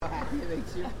All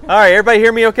right, everybody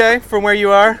hear me okay from where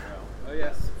you are? Oh,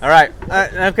 yes. All right.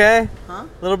 Okay? Huh?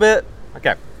 A little bit?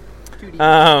 Okay.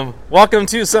 Welcome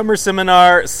to Summer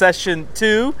Seminar Session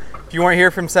 2. If you weren't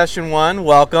here from Session 1,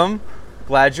 welcome.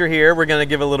 Glad you're here. We're going to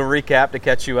give a little recap to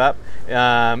catch you up.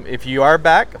 If you are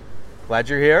back, glad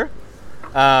you're here.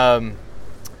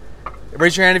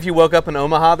 Raise your hand if you woke up in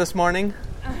Omaha this morning.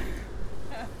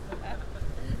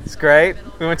 It's great.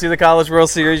 We went to the College World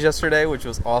Series yesterday, which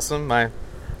was awesome.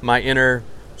 My inner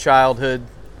childhood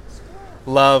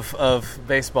love of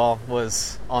baseball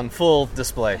was on full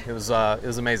display. It was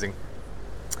amazing.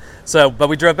 But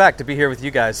we drove back to be here with you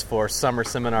guys for Summer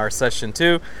Seminar Session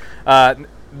 2.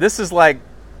 This is like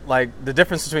the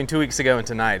difference between 2 weeks ago and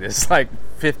tonight is like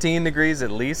 15 degrees at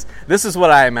least. This is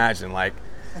what I imagine, like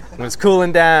when it's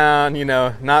cooling down,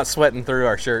 not sweating through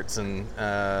our shirts and,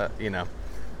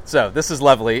 So this is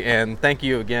lovely, and thank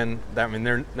you again.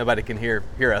 Nobody can hear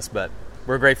us, but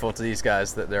we're grateful to these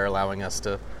guys that they're allowing us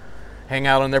to hang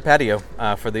out on their patio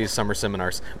for these summer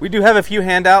seminars. We do have a few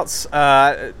handouts.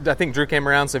 I think Drew came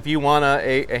around, so if you want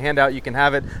a handout, you can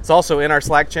have it. It's also in our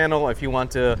Slack channel if you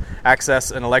want to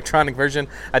access an electronic version.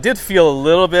 I did feel a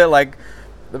little bit like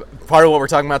part of what we're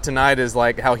talking about tonight is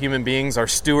like how human beings are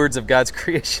stewards of God's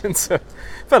creation. So it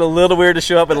felt a little weird to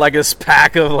show up with like this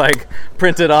pack of like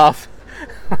printed off.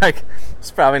 Like, it's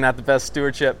probably not the best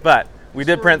stewardship, but we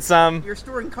did print some. You're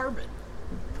storing carbon.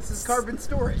 This is carbon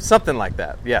storage. Something like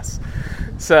that, yes.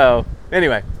 So,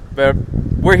 anyway, but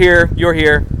we're here, you're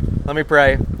here. Let me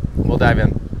pray. We'll dive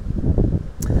in.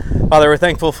 Father, we're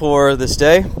thankful for this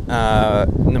day.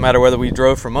 No matter whether we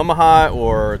drove from Omaha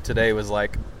or today was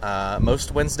like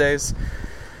most Wednesdays.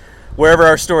 Wherever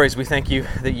our stories, we thank you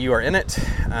that you are in it,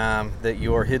 that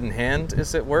your hidden hand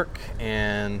is at work,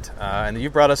 and that you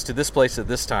brought us to this place at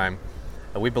this time,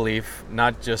 we believe,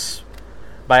 not just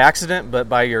by accident, but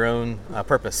by your own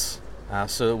purpose,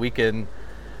 so that we can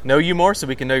know you more, so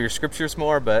we can know your scriptures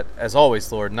more, but as always,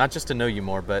 Lord, not just to know you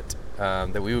more, but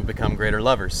that we would become greater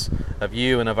lovers of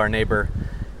you and of our neighbor,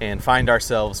 and find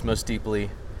ourselves most deeply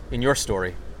in your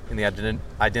story, in the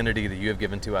identity that you have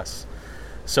given to us.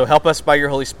 So help us by your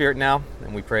Holy Spirit now,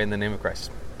 and we pray in the name of Christ.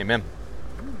 Amen.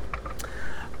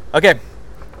 Okay,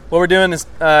 what we're doing is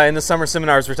in the summer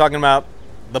seminars, we're talking about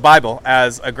the Bible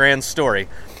as a grand story.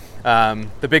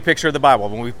 The big picture of the Bible.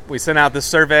 When we sent out this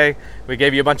survey, we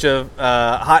gave you a bunch of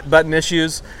hot button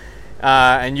issues,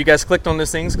 and you guys clicked on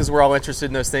those things because we're all interested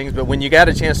in those things. But when you got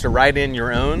a chance to write in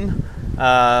your own,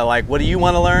 like, what do you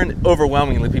want to learn?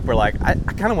 Overwhelmingly, people are like, I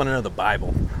kind of want to know the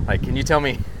Bible. Like, can you tell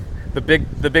me the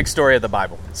big story of the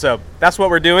Bible? So that's what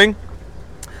we're doing.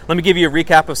 Let me give you a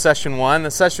recap of Session 1.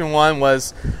 Session 1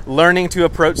 was learning to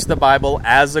approach the Bible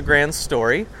as a grand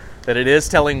story, that it is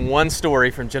telling one story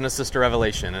from Genesis to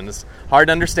Revelation. And it's hard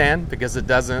to understand because it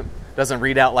doesn't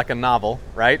read out like a novel,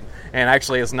 right? And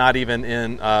actually it's not even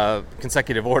in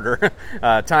consecutive order,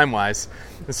 time-wise.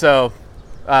 So,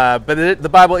 but the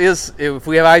Bible is, if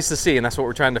we have eyes to see, and that's what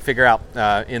we're trying to figure out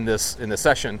in this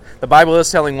session, the Bible is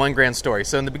telling one grand story.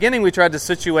 So in the beginning, we tried to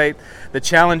situate the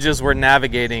challenges we're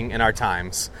navigating in our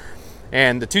times.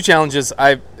 And the two challenges,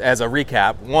 as a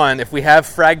recap, one, if we have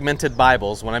fragmented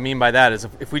Bibles, what I mean by that is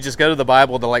if we just go to the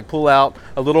Bible to like pull out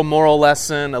a little moral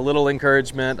lesson, a little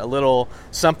encouragement, a little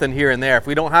something here and there, if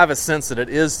we don't have a sense that it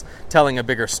is telling a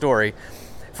bigger story,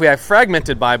 if we have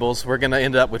fragmented Bibles, we're going to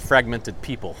end up with fragmented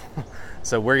people.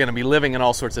 So we're going to be living in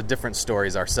all sorts of different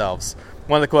stories ourselves.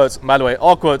 One of the quotes, by the way,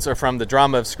 all quotes are from the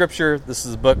Drama of Scripture. This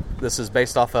is a book this is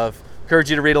based off of. Encourage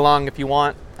you to read along if you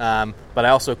want, but I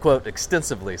also quote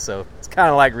extensively, so it's kind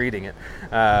of like reading it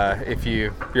if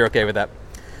you're okay with that.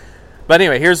 But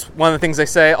anyway, here's one of the things they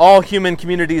say. All human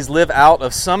communities live out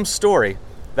of some story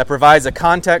that provides a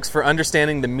context for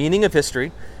understanding the meaning of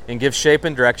history and gives shape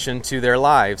and direction to their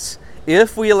lives.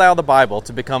 If we allow the Bible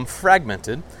to become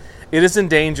fragmented, it is in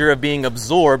danger of being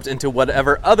absorbed into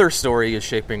whatever other story is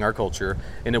shaping our culture,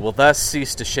 and it will thus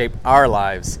cease to shape our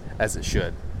lives as it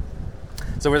should.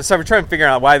 So we're trying to figure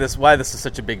out why this is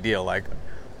such a big deal. Like,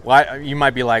 why you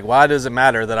might be like, why does it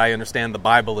matter that I understand the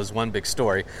Bible is one big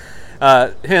story?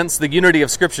 Hence, the unity of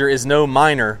Scripture is no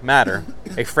minor matter.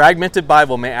 A fragmented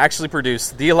Bible may actually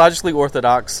produce theologically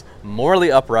orthodox,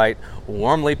 morally upright,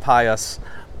 warmly pious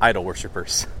idol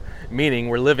worshippers, meaning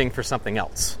we're living for something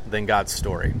else than God's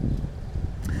story.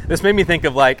 This made me think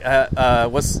of like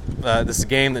what's this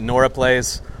game that Nora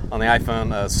plays on the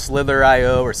iPhone,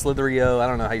 Slither.io or Slither.io, I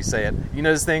don't know how you say it. You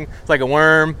know this thing? It's like a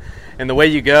worm, and the way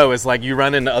you go is like you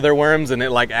run into other worms, and it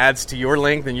like adds to your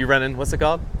length, and you run in, what's it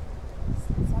called?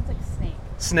 It sounds like snake.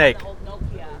 Snake. The old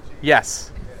Nokia.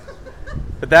 Yes.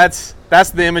 But that's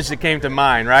the image that came to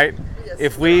mind, right? Yes,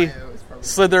 If we Slither.io is probably-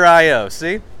 Slither.io,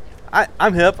 see?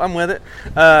 I'm hip. I'm with it.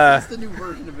 It's the new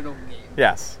version of an old game.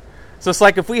 Yes. So it's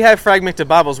like if we have fragmented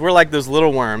Bibles, we're like those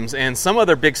little worms, and some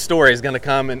other big story is going to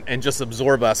come and just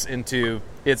absorb us into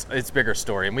its bigger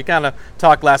story. And we kind of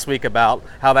talked last week about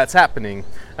how that's happening,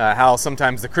 how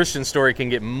sometimes the Christian story can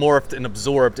get morphed and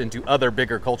absorbed into other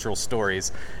bigger cultural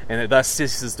stories, and it thus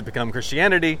ceases to become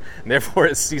Christianity, and therefore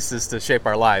it ceases to shape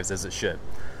our lives as it should.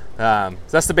 So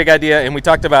that's the big idea. And we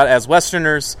talked about, as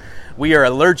Westerners, we are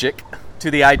allergic to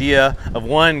the idea of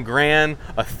one grand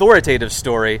authoritative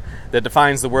story that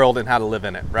defines the world and how to live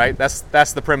in it, right?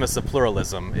 That's the premise of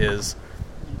pluralism, is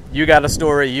you got a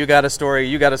story, you got a story,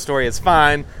 you got a story. It's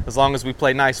fine as long as we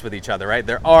play nice with each other, right?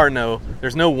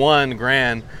 There's no one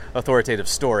grand authoritative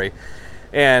story.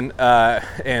 And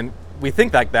we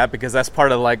think like that because that's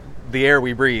part of like the air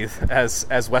we breathe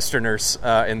as Westerners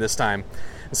in this time.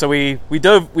 So we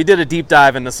did a deep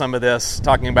dive into some of this,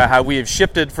 talking about how we have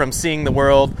shifted from seeing the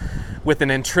world with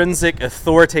an intrinsic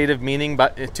authoritative meaning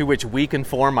to which we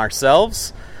conform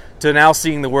ourselves, to now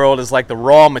seeing the world as like the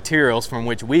raw materials from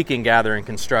which we can gather and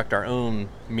construct our own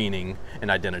meaning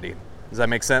and identity. Does that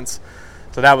make sense?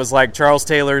 So that was like Charles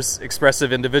Taylor's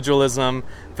expressive individualism,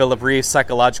 Philip Reef's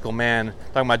psychological man,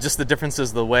 talking about just the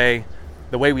differences, the way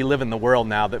we live in the world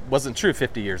now that wasn't true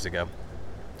 50 years ago.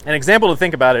 An example to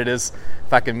think about it is,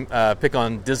 if I can pick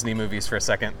on Disney movies for a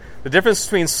second, the difference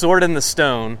between Sword in the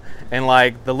Stone and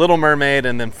like The Little Mermaid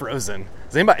and then Frozen.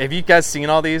 Have you guys seen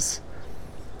all these?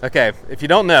 Okay, if you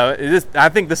don't know, I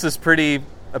think this is a pretty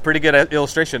good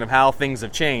illustration of how things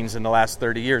have changed in the last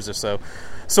 30 years or so.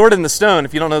 Sword in the Stone,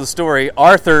 if you don't know the story,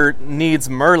 Arthur needs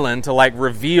Merlin to like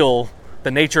reveal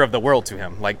the nature of the world to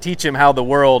him, like teach him how the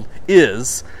world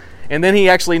is. And then he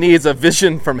actually needs a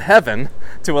vision from heaven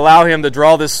to allow him to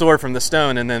draw this sword from the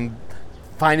stone and then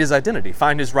find his identity,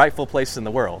 find his rightful place in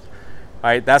the world. All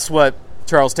right, that's what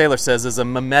Charles Taylor says is a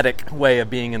mimetic way of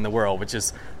being in the world, which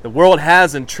is the world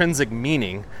has intrinsic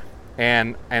meaning,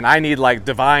 and I need like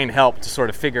divine help to sort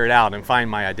of figure it out and find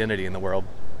my identity in the world.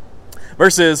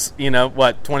 Versus,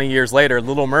 20 years later,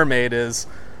 Little Mermaid is,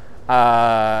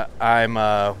 what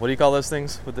do you call those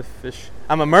things with the fish?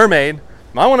 I'm a mermaid,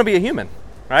 I want to be a human.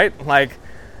 Right? Like,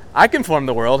 I can form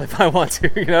the world if I want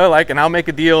to, and I'll make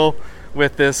a deal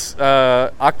with this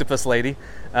octopus lady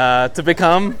to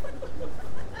become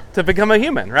a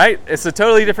human, right? It's a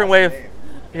totally different way of...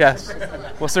 Yes.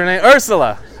 What's her name?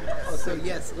 Ursula. Oh, so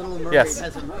yes, Little Mermaid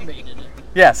has a mermaid in it.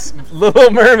 Yes, Little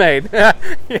Mermaid. Yeah,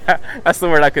 that's the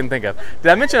word I couldn't think of.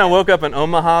 Did I mention I woke up in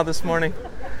Omaha this morning?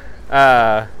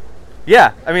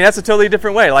 Yeah, I mean, that's a totally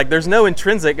different way. Like, there's no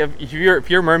intrinsic. If you're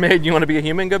a mermaid and you want to be a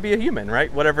human, go be a human,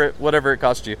 right? Whatever it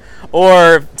costs you.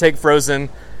 Or take Frozen.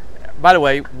 By the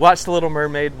way, watch The Little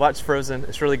Mermaid, watch Frozen.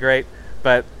 It's really great,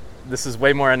 but this is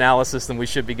way more analysis than we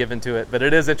should be given to it. But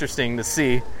it is interesting to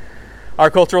see our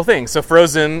cultural things. So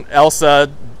Frozen,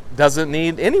 Elsa doesn't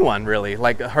need anyone, really.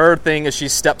 Like, her thing is she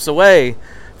steps away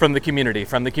from the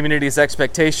community's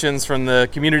expectations, from the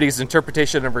community's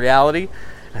interpretation of reality.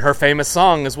 And her famous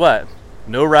song is what?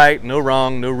 No right, no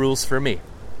wrong, no rules for me.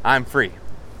 I'm free,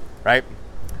 right?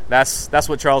 That's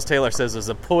what Charles Taylor says is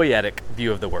a poetic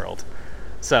view of the world.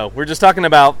 So we're just talking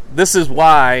about this is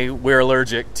why we're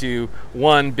allergic to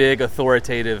one big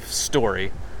authoritative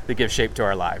story that gives shape to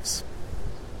our lives.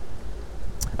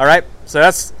 All right, so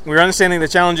we're understanding the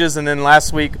challenges, and then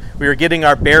last week we were getting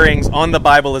our bearings on the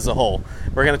Bible as a whole.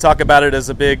 We're going to talk about it as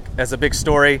a big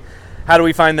story. How do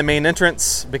we find the main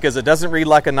entrance? Because it doesn't read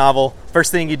like a novel.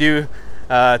 First thing you do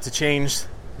to change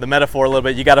the metaphor a little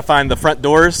bit, you got to find the front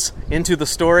doors into the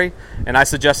story. And I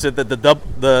suggested that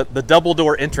the double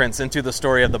door entrance into the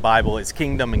story of the Bible is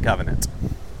kingdom and covenant.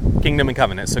 Kingdom and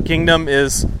covenant. So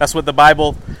that's what the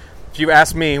Bible, if you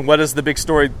ask me, what is the big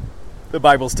story the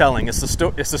Bible's telling? It's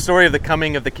the story of the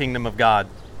coming of the kingdom of God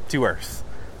to earth.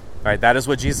 Right? That is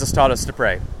what Jesus taught us to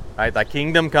pray. Right? Thy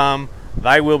kingdom come,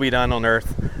 thy will be done on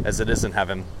earth as it is in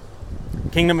heaven.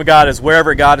 Kingdom of God is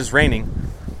wherever God is reigning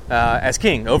as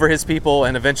king over his people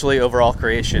and eventually over all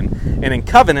creation. And in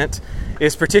covenant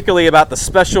is particularly about the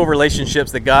special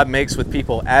relationships that God makes with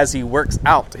people as he works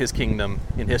out his kingdom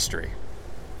in history.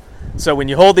 So when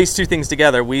you hold these two things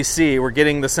together, we're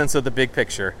getting the sense of the big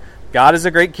picture. God is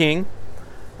a great king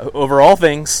over all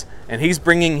things, and he's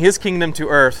bringing his kingdom to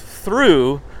earth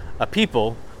through a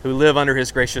people who live under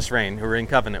his gracious reign, who are in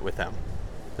covenant with him.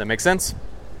 Does that make sense?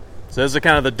 So those are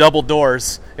kind of the double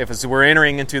doors if we're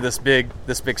entering into this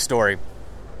big story.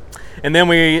 And then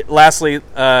we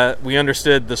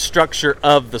understood the structure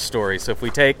of the story. So if we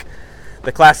take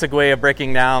the classic way of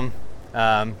breaking down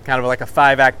kind of like a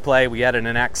 5-act play, we added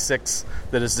an act 6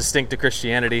 that is distinct to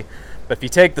Christianity. But if you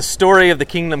take the story of the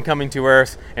kingdom coming to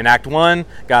earth, in Act 1,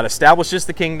 God establishes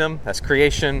the kingdom, that's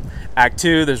creation. Act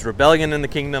 2, there's rebellion in the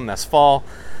kingdom, that's fall.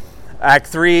 Act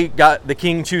 3, the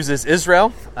king chooses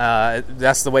Israel.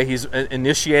 That's the way he's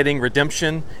initiating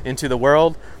redemption into the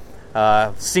world.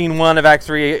 Scene 1 of Act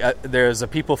 3, there's a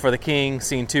people for the king.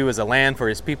 Scene 2 is a land for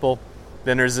his people.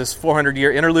 Then there's this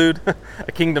 400-year interlude,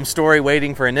 a kingdom story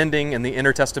waiting for an ending in the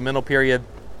intertestamental period.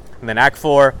 And then Act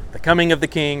 4, the coming of the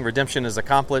king, redemption is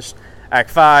accomplished. Act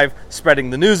 5, spreading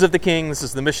the news of the king. This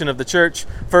is the mission of the church,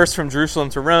 first from Jerusalem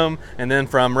to Rome, and then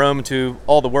from Rome to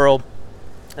all the world.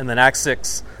 And then Act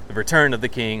 6, the return of the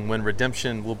king, when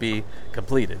redemption will be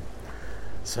completed.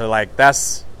 So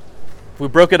if we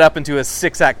broke it up into a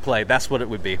 6-act play, that's what it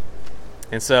would be.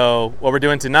 And so what we're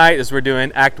doing tonight is we're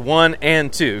doing Act 1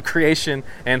 and 2, creation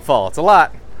and fall. It's a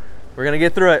lot. We're going to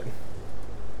get through it.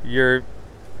 Your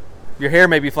hair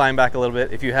may be flying back a little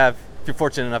bit if you're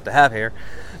fortunate enough to have hair,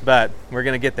 but we're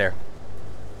going to get there.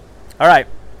 All right.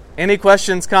 Any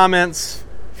questions, comments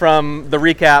from the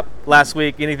recap last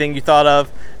week? Anything you thought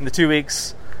of in the 2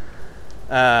 weeks?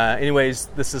 Anyways,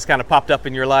 this has kind of popped up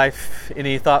in your life.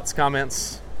 Any thoughts,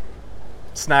 comments,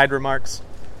 snide remarks,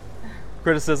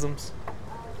 criticisms?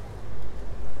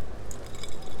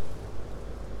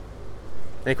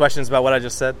 Any questions about what I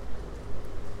just said?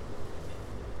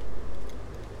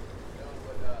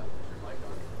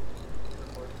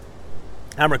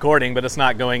 I'm recording, but it's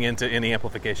not going into any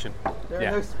amplification. There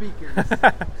are no speakers.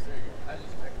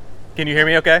 Can you hear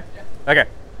me okay? Yeah. Okay.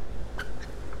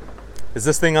 Is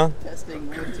this thing on? Testing,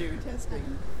 1, 2,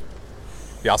 testing.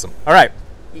 Be awesome. All right.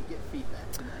 Can't get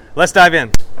feedback tonight. Let's dive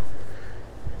in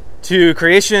to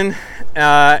creation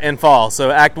and fall. So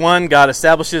Act 1, God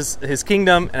establishes his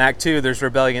kingdom. And Act 2, there's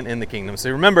rebellion in the kingdom. So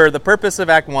remember, the purpose of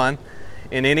Act 1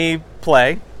 in any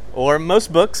play, or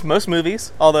most books, most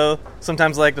movies, although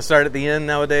sometimes I like to start at the end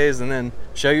nowadays and then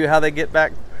show you how they get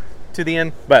back to the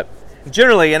end. But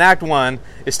generally, in Act 1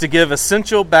 is to give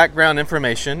essential background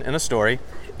information in a story,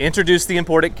 introduce the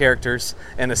important characters,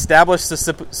 and establish the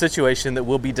situation that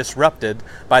will be disrupted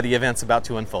by the events about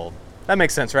to unfold. That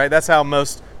makes sense, right? That's how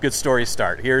most good stories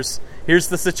start. Here's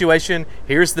the situation,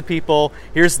 here's the people,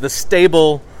 here's the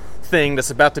stable thing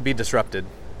that's about to be disrupted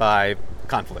by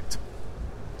conflict.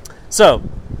 So,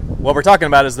 what we're talking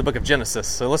about is the book of Genesis.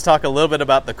 So let's talk a little bit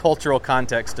about the cultural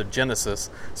context of Genesis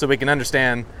so we can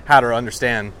understand how to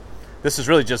understand. This is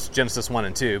really just Genesis 1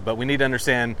 and 2, but we need to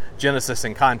understand Genesis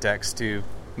in context to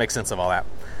make sense of all that.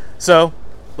 So,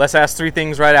 let's ask 3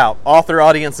 things right out. Author,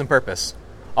 audience, and purpose.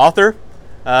 Author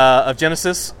of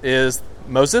Genesis is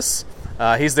Moses.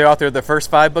 He's the author of the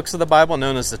first 5 books of the Bible,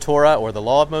 known as the Torah or the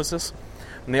Law of Moses.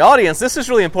 And the audience, this is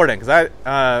really important because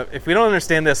if we don't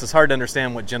understand this, it's hard to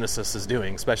understand what Genesis is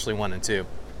doing, especially 1 and 2.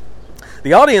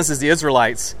 The audience is the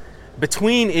Israelites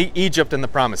between Egypt and the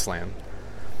Promised Land.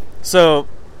 So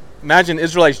imagine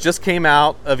Israelites just came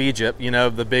out of Egypt,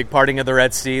 the big parting of the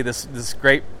Red Sea, this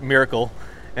great miracle,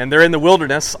 and they're in the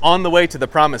wilderness on the way to the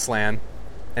Promised Land.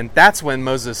 And that's when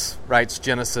Moses writes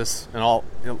Genesis, and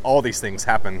all these things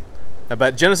happen.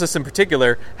 But Genesis in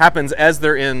particular happens as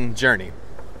they're in journey.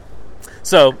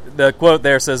 So the quote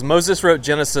there says, Moses wrote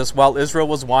Genesis while Israel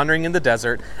was wandering in the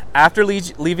desert after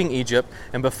leaving Egypt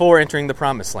and before entering the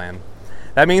Promised Land.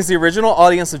 That means the original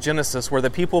audience of Genesis were the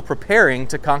people preparing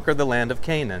to conquer the land of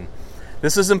Canaan.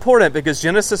 This is important because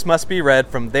Genesis must be read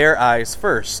from their eyes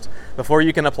first before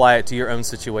you can apply it to your own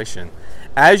situation.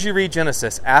 As you read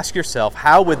Genesis, ask yourself,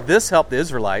 how would this help the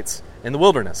Israelites in the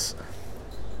wilderness?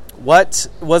 What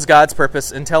was God's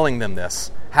purpose in telling them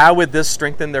this? How would this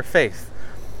strengthen their faith?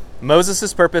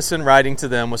 Moses' purpose in writing to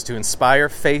them was to inspire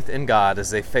faith in God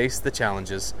as they faced the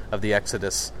challenges of the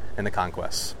Exodus and the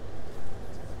conquests.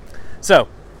 So,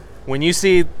 when you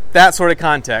see that sort of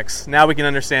context, now we can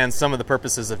understand some of the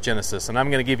purposes of Genesis. And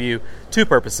I'm going to give you 2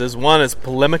 purposes. One is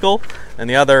polemical, and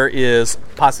the other is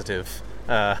positive.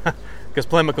 Because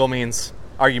polemical means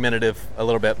argumentative a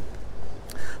little bit.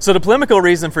 So the polemical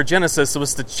reason for Genesis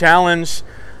was to challenge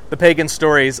the pagan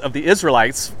stories of the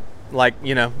Israelites,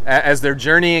 as they're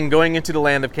journeying, going into the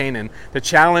land of Canaan, to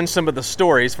challenge some of the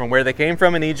stories from where they came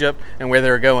from in Egypt and where they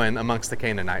were going amongst the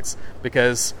Canaanites.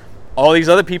 Because all these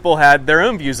other people had their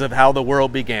own views of how the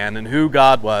world began and who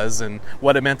God was and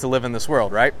what it meant to live in this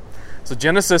world, right? So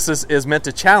Genesis is meant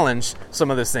to challenge some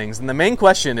of those things. And the main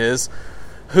question is,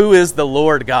 who is the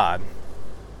Lord God?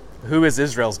 Who is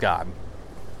Israel's God?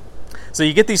 So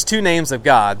you get these 2 names of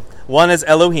God. One is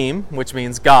Elohim, which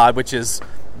means God, which is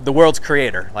the world's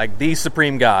creator, like the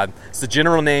supreme God. It's the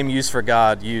general name used for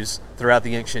God, used throughout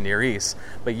the ancient Near East.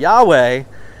 But Yahweh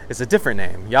is a different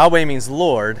name. Yahweh means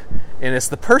Lord, and it's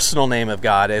the personal name of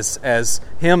God as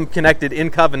him connected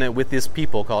in covenant with this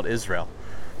people called Israel.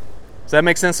 Does that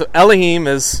make sense? So Elohim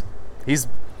he's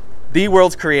the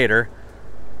world's creator.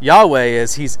 Yahweh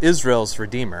he's Israel's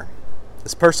redeemer.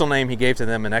 This personal name he gave to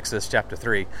them in Exodus chapter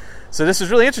 3. So this is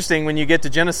really interesting when you get to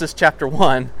Genesis chapter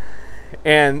 1,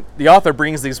 and the author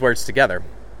brings these words together.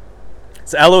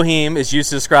 So Elohim is used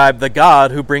to describe the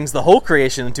God who brings the whole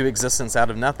creation into existence out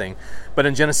of nothing. But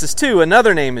in Genesis 2,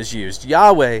 another name is used,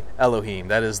 Yahweh Elohim,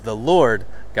 that is the Lord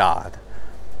God.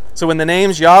 So when the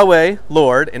names Yahweh,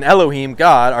 Lord, and Elohim,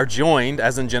 God, are joined,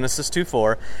 as in Genesis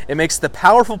 2:4, it makes the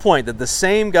powerful point that the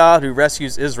same God who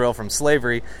rescues Israel from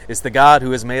slavery is the God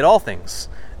who has made all things,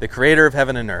 the creator of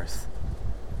heaven and earth.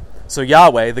 So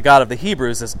Yahweh, the God of the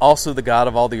Hebrews, is also the God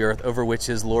of all the earth over which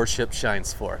his lordship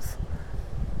shines forth.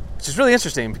 Which is really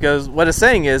interesting because what it's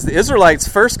saying is the Israelites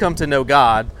first come to know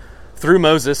God through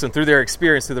Moses and through their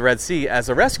experience through the Red Sea as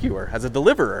a rescuer, as a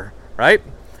deliverer, right?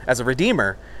 As a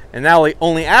redeemer. And now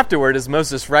only afterward, as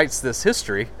Moses writes this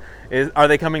history, are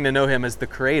they coming to know him as the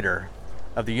creator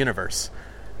of the universe.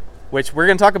 Which we're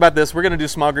going to talk about this. We're going to do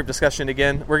small group discussion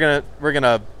again. We're going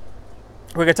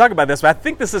to talk about this, but I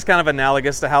think this is kind of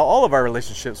analogous to how all of our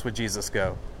relationships with Jesus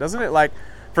go. Doesn't it? Like,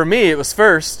 for me, it was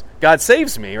first, God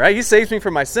saves me, right? He saves me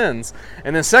from my sins.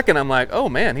 And then second, I'm like, oh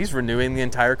man, he's renewing the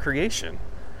entire creation,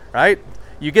 right?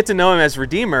 You get to know him as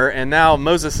Redeemer, and now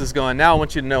Moses is going, now I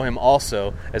want you to know him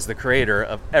also as the creator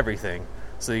of everything.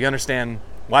 So you understand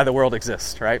why the world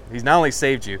exists, right? He's not only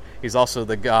saved you, he's also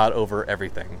the God over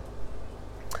everything.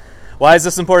 Why is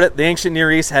this important? The ancient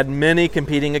Near East had many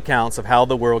competing accounts of how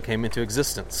the world came into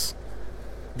existence.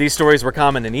 These stories were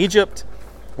common in Egypt,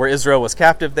 where Israel was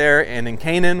captive there, and in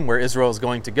Canaan, where Israel is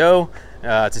going to go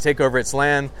to take over its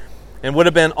land, and would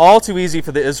have been all too easy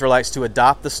for the Israelites to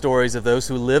adopt the stories of those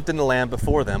who lived in the land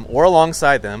before them or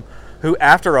alongside them, who,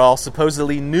 after all,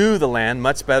 supposedly knew the land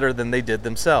much better than they did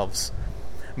themselves.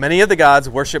 Many of the gods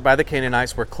worshipped by the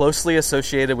Canaanites were closely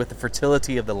associated with the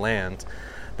fertility of the land.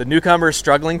 The newcomers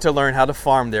struggling to learn how to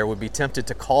farm there would be tempted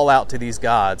to call out to these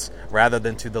gods rather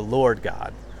than to the Lord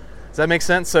God. Does that make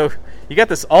sense? So you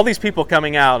got all these people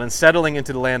coming out and settling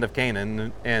into the land of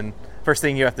Canaan, and first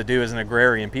thing you have to do as an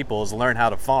agrarian people is learn how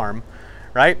to farm,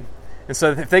 right? And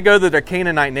so if they go to their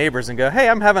Canaanite neighbors and go, hey,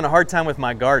 I'm having a hard time with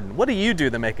my garden. What do you do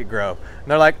to make it grow?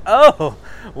 And they're like, oh,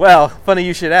 well, funny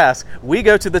you should ask. We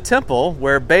go to the temple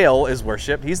where Baal is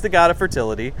worshipped. He's the god of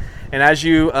fertility. And as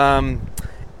you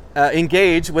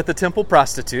engage with the temple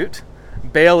prostitute,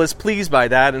 Baal is pleased by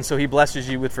that, and so he blesses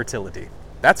you with fertility.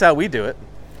 That's how we do it,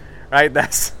 right?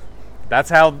 That's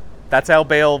how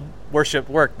Baal worship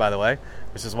worked, by the way,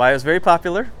 which is why it was very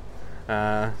popular.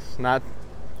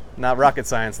 Not rocket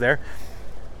science there.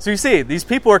 So you see, these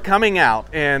people are coming out,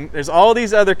 and there's all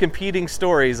these other competing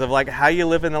stories of like how you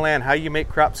live in the land, how you make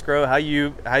crops grow, how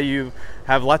you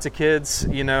have lots of kids,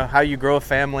 how you grow a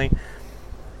family.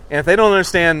 And if they don't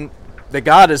understand that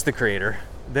God is the creator,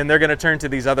 then they're going to turn to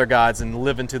these other gods and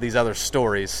live into these other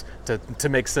stories to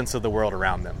make sense of the world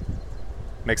around them.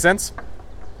 Make sense?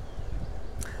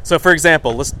 So for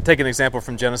example, let's take an example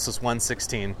from Genesis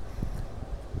 1:16.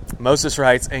 Moses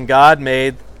writes, and God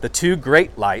made the two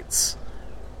great lights,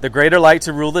 the greater light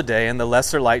to rule the day and the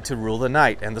lesser light to rule the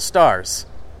night, and the stars.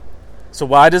 So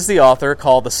why does the author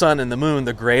call the sun and the moon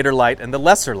the greater light and the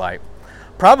lesser light?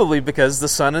 Probably because the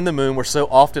sun and the moon were so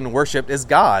often worshipped as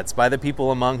gods by the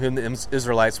people among whom the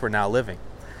Israelites were now living.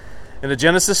 In the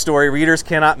Genesis story, readers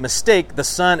cannot mistake the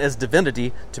sun as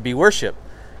divinity to be worshipped,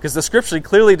 because the scripture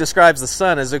clearly describes the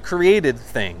sun as a created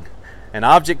thing, an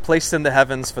object placed in the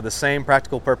heavens for the same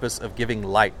practical purpose of giving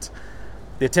light.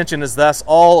 The attention is thus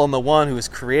all on the one who has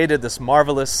created this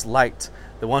marvelous light,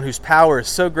 the one whose power is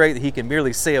so great that he can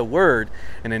merely say a word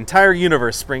and an entire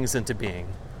universe springs into being.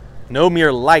 No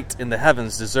mere light in the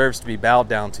heavens deserves to be bowed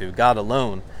down to. God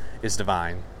alone is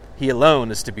divine. He alone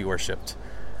is to be worshipped.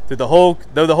 Though the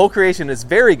whole creation is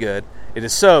very good, it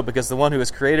is so because the one who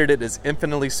has created it is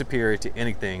infinitely superior to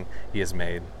anything he has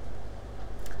made.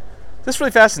 This is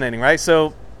really fascinating, right?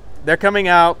 So they're coming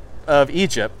out of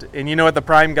Egypt, and you know what the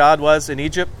prime god was in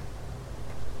Egypt?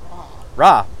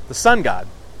 Ra, the sun god.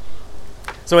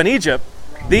 So in Egypt,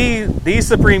 the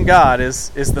supreme god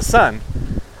is the sun.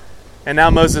 And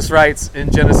now Moses writes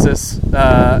in Genesis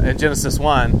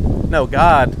 1, no,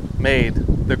 God made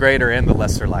the greater and the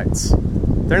lesser lights.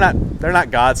 They're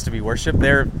not gods to be worshipped.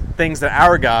 They're things that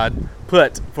our God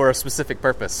put for a specific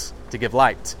purpose, to give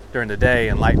light during the day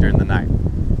and light during the night.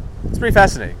 It's pretty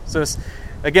fascinating. So it's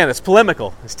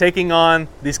polemical. It's taking on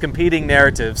these competing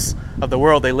narratives of the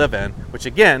world they live in, which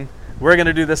again, We're going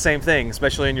to do the same thing,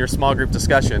 especially in your small group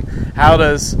discussion. How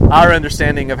does our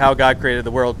understanding of how God created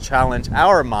the world challenge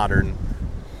our modern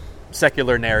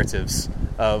secular narratives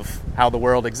of how the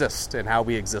world exists and how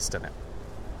we exist in it?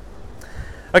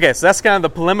 Okay, so that's kind of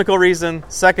the polemical reason.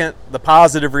 Second, the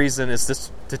positive reason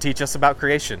is to teach us about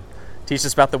creation, teach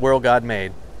us about the world God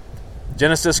made.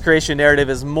 Genesis creation narrative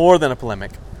is more than a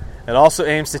polemic. It also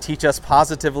aims to teach us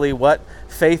positively what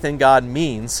faith in God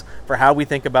means for how we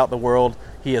think about the world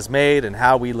He has made and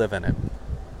how we live in it.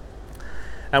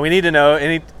 Now we need to know,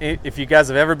 if you guys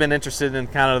have ever been interested in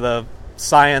kind of the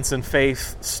science and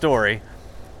faith story,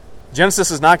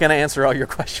 Genesis is not going to answer all your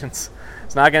questions.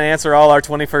 It's not going to answer all our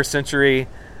 21st century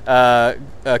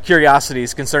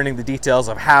curiosities concerning the details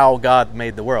of how God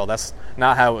made the world. That's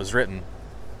not how it was written.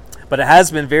 But it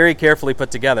has been very carefully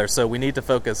put together, so we need to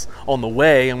focus on the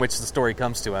way in which the story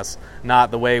comes to us,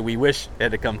 not the way we wish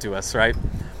it had come to us, right?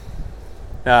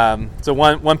 So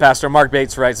one pastor, Mark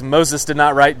Bates, writes, Moses did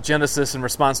not write Genesis in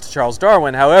response to Charles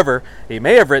Darwin. However, he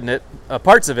may have written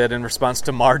parts of it in response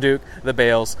to Marduk, the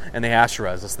Baals, and the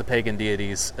Asherahs. It's the pagan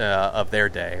deities of their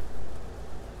day.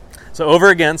 So over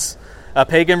against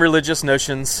pagan religious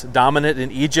notions dominant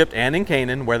in Egypt and in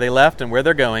Canaan, where they left and where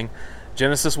they're going,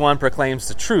 Genesis 1 proclaims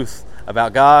the truth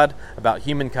about God, about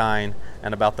humankind,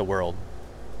 and about the world.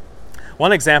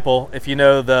 One example, if you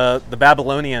know the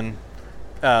Babylonian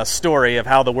story of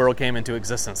how the world came into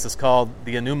existence, is called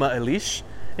the Enuma Elish.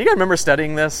 You guys remember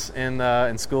studying this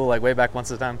in school, like way back once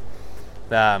at a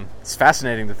time? It's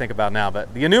fascinating to think about now,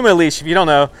 but the Enuma Elish, if you don't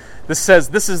know, this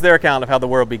is their account of how the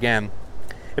world began.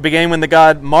 It began when the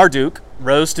god Marduk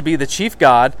rose to be the chief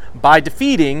god by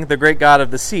defeating the great god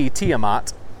of the sea,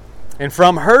 Tiamat. And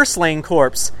from her slain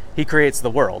corpse, he creates the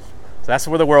world. So that's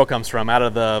where the world comes from, out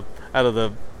of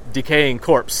the decaying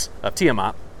corpse of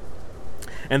Tiamat.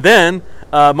 And then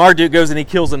Marduk goes and he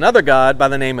kills another god by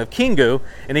the name of Kingu,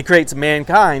 and he creates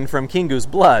mankind from Kingu's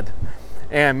blood.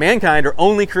 And mankind are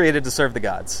only created to serve the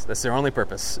gods. That's their only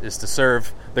purpose, is to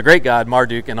serve the great god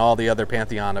Marduk and all the other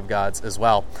pantheon of gods as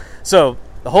well. So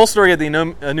the whole story of the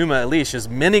Enuma Elish is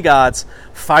many gods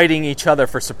fighting each other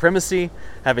for supremacy,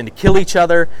 having to kill each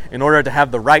other in order to have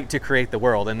the right to create the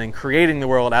world, and then creating the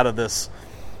world out of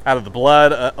the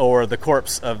blood or the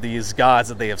corpse of these gods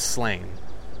that they have slain.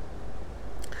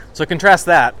 So contrast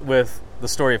that with the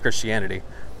story of Christianity.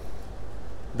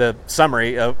 The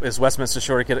summary is Westminster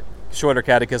Shorter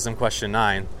Catechism, question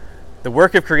 9. The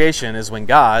work of creation is when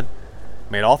God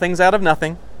made all things out of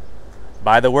nothing,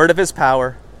 by the word of his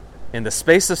power, in the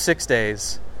space of 6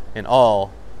 days, in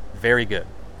all very good.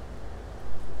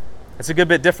 It's a good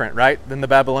bit different, right, than the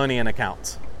Babylonian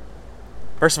account.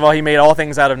 First of all, he made all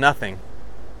things out of nothing.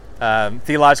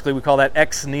 Theologically, we call that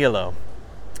ex nihilo.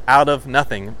 Out of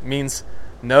nothing means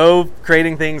no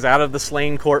creating things out of the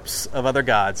slain corpse of other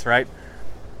gods, right?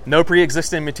 No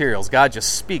pre-existing materials. God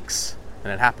just speaks,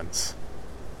 and it happens.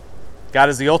 God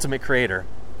is the ultimate creator.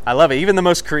 I love it. Even the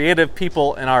most creative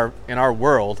people in our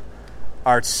world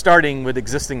are starting with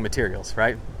existing materials,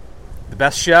 right? The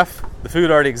best chef, the food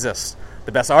already exists.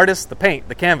 The best artist, the paint,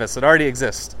 the canvas, it already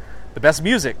exists. The best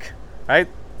music, right?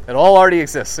 It all already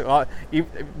exists.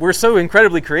 We're so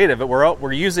incredibly creative that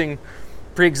we're using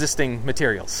pre-existing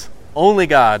materials. Only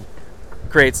God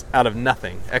creates out of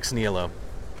nothing, ex nihilo.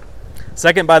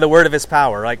 Second, by the word of his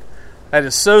power. Like, that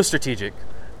is so strategic.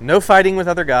 No fighting with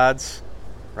other gods,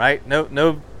 right?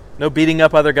 No beating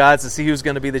up other gods to see who's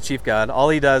going to be the chief god. All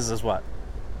he does is what?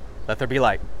 Let there be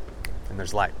light. And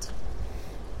there's light.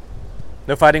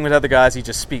 No fighting with other gods. He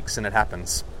just speaks and it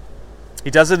happens.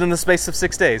 He does it in the space of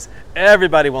 6 days.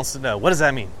 Everybody wants to know, what does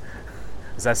that mean?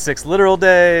 Is that 6 literal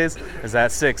days? Is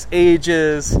that 6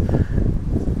 ages?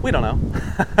 We don't know.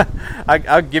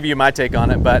 I'll give you my take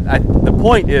on it, but the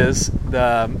point is,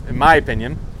 in my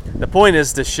opinion, the point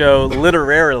is to show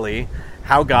literarily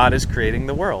how God is creating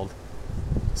the world.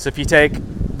 So if you take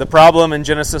the problem in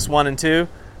Genesis 1 and 2,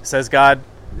 it says God,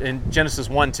 in Genesis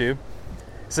 1, 2, it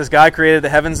says God created the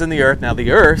heavens and the earth. Now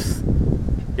the earth,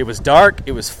 it was dark,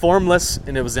 it was formless,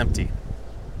 and it was empty.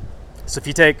 So if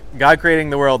you take God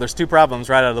creating the world, there's 2 problems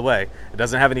right out of the way. It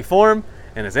doesn't have any form,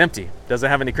 and it's empty. It doesn't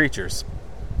have any creatures.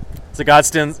 So God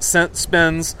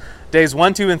spends days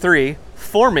 1, 2, and 3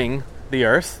 forming the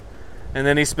earth, and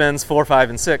then he spends 4, 5,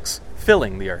 and 6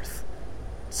 filling the earth.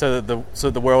 So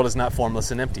the world is not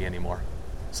formless and empty anymore.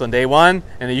 So in day 1,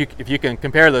 and if you can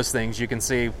compare those things, you can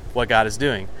see what God is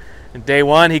doing. In day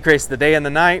 1, he creates the day and the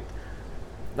night.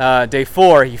 Day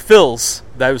 4, he fills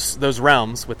those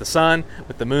realms with the sun,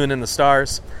 with the moon, and the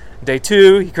stars. Day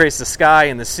 2, he creates the sky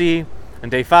and the sea.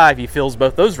 And day 5, he fills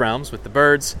both those realms with the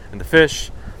birds and the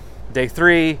fish. Day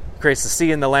 3, he creates the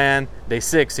sea and the land. Day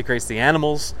 6, he creates the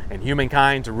animals and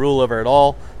humankind to rule over it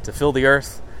all, to fill the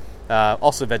earth.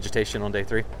 Also vegetation on day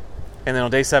 3. And then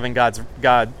on day 7, God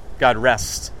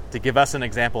rests to give us an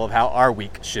example of how our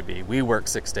week should be. We work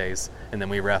 6 days, and then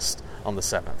we rest on the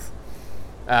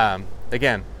 7th.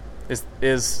 Again,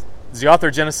 is the author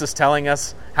of Genesis telling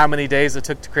us how many days it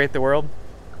took to create the world?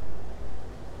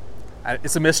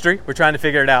 It's a mystery. We're trying to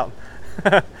figure it out.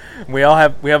 We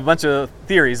have a bunch of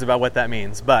theories about what that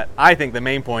means, but I think the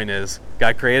main point is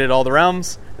God created all the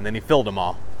realms, and then he filled them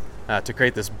all to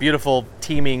create this beautiful,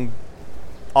 teeming,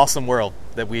 awesome world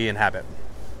that we inhabit.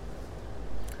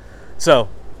 So,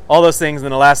 all those things, and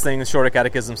then the last thing, the Shorter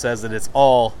Catechism says that it's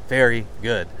all very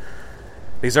good.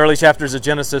 These early chapters of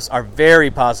Genesis are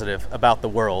very positive about the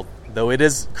world, though it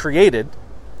is created,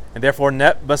 and therefore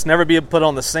must never be put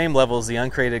on the same level as the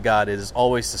uncreated God. It is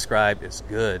always described as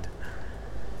good.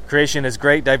 Creation has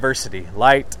great diversity: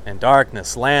 light and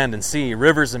darkness, land and sea,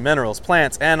 rivers and minerals,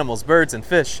 plants, animals, birds and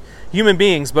fish, human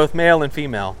beings, both male and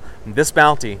female. And this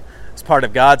bounty is part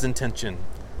of God's intention,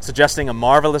 suggesting a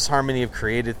marvelous harmony of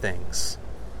created things.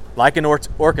 Like an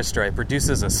orchestra, it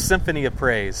produces a symphony of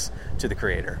praise to the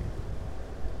Creator.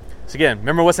 So again,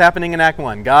 remember what's happening in Act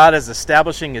 1. God is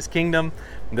establishing his kingdom.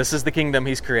 And this is the kingdom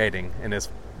he's creating. And it's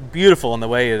beautiful in the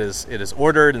way it is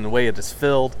ordered and the way it is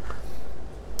filled.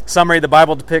 Summary, the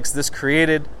Bible depicts this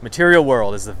created material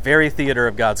world as the very theater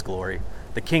of God's glory,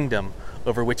 the kingdom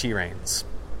over which he reigns.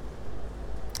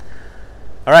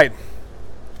 All right.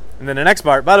 And then the next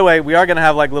part, by the way, we are going to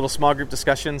have like little small group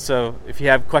discussions. So if you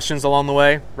have questions along the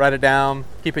way, write it down,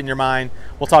 keep it in your mind.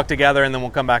 We'll talk together, and then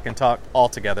we'll come back and talk all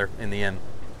together in the end.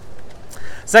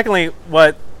 Secondly,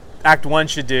 what Act 1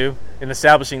 should do in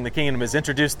establishing the kingdom is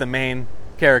introduce the main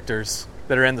characters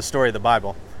that are in the story of the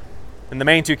Bible. And the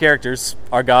main two characters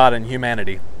are God and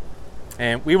humanity.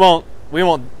 And we won't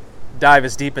dive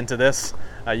as deep into this.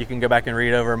 You can go back and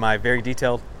read over my very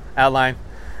detailed outline.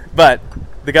 But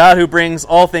the God who brings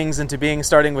all things into being,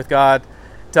 starting with God,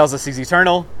 tells us he's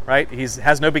eternal, right? He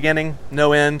has no beginning,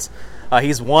 no end.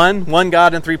 He's one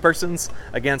God in 3 persons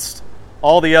against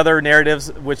all the other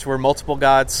narratives, which were multiple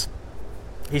gods.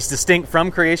 He's distinct from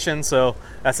creation, so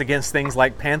that's against things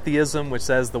like pantheism, which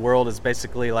says the world is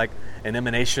basically like an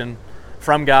emanation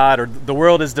from God, or the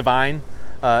world is divine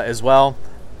as well.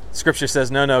 Scripture says,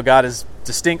 no, God is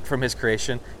distinct from his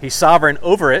creation. He's sovereign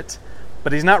over it,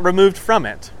 but he's not removed from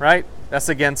it, right? That's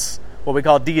against what we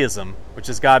call deism, which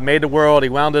is God made the world, he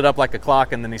wound it up like a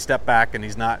clock, and then he stepped back and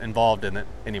he's not involved in it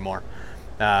anymore.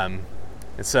 And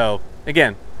so,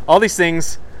 again, all these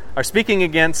things are speaking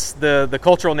against the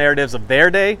cultural narratives of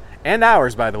their day, and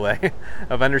ours, by the way,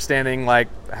 of understanding like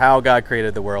how God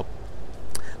created the world.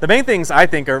 The main things I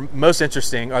think are most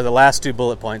interesting are the last 2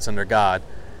 bullet points under God,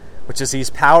 which is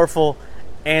he's powerful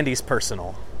and he's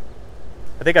personal.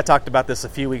 I think I talked about this a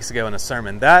few weeks ago in a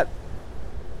sermon. That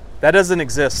doesn't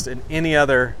exist in any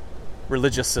other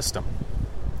religious system.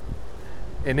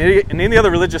 In any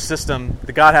other religious system,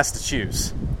 the God has to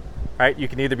choose. Right? You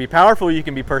can either be powerful or you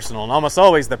can be personal, and almost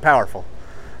always they're powerful.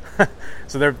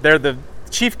 So they're the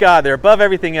chief God, they're above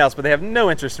everything else, but they have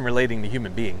no interest in relating to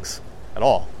human beings at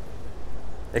all.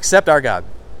 Except our God.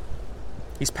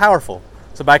 He's powerful.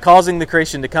 So by causing the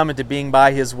creation to come into being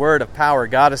by his word of power,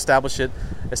 God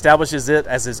establishes it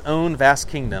as his own vast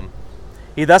kingdom.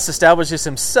 He thus establishes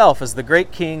himself as the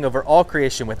great king over all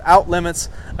creation without limits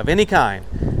of any kind,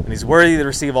 and he's worthy to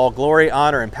receive all glory,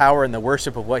 honor, and power in the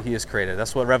worship of what he has created.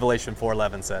 That's what Revelation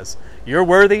 4:11 says. You're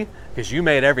worthy because you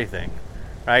made everything,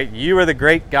 right? You are the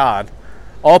great God,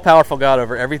 all-powerful God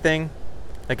over everything.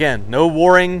 Again, no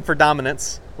warring for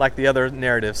dominance like the other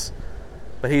narratives,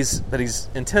 but he's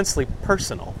intensely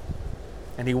personal,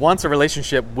 and he wants a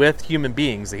relationship with human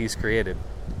beings that he's created.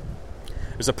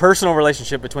 There's a personal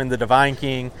relationship between the divine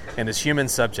king and his human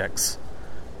subjects.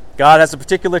 God has a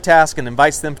particular task and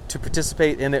invites them to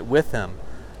participate in it with him,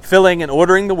 filling and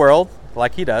ordering the world,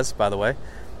 like he does, by the way,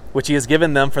 which he has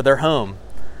given them for their home.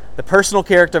 The personal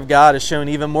character of God is shown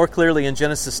even more clearly in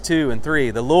Genesis 2 and 3.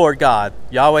 The Lord God,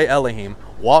 Yahweh Elohim,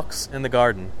 walks in the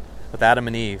garden with Adam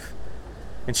and Eve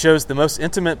and shows the most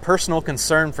intimate personal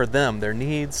concern for them, their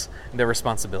needs, and their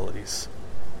responsibilities.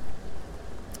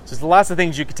 So there's lots of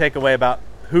things you could take away about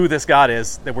who this God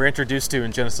is that we're introduced to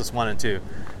in Genesis 1 and 2.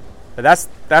 But that's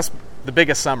the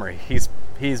biggest summary. He's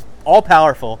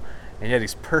all-powerful, and yet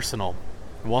he's personal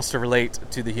and wants to relate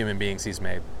to the human beings he's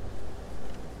made.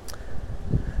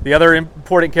 The other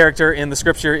important character in the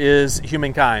scripture is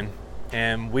humankind,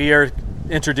 and we are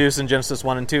introduced in Genesis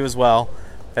 1 and 2 as well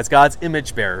as God's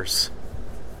image bearers.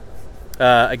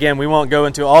 Again, we won't go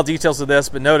into all details of this,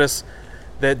 but notice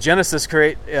that Genesis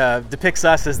depicts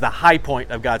us as the high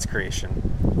point of God's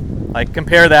creation. Like,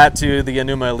 compare that to the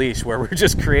Enuma Elish, where we're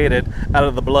just created out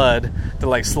of the blood to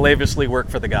like slavishly work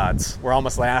for the gods. We're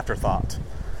almost like afterthought.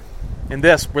 In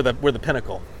this, we're the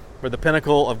pinnacle. We're the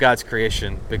pinnacle of God's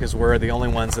creation because we're the only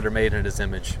ones that are made in His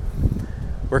image.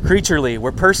 We're creaturely.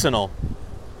 We're personal.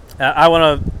 I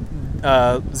want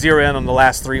to zero in on the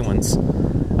last three ones.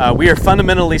 We are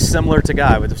fundamentally similar to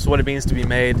God, which is what it means to be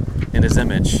made in His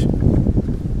image.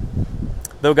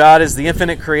 Though God is the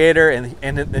infinite creator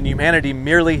and humanity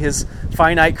merely His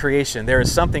finite creation, there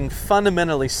is something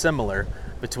fundamentally similar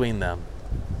between them.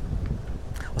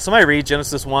 Will somebody read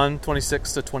Genesis 1,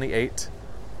 26 to 28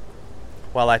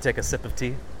 while I take a sip of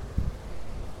tea?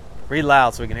 Read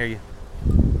loud so we can hear you.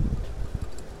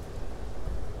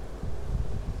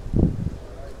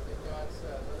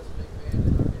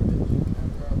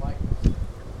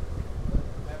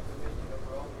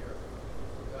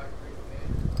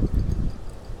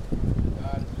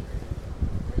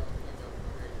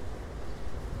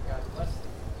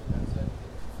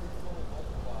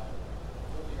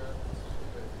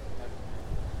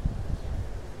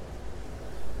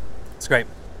 It's great.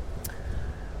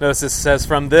 Notice this says,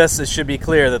 from this it should be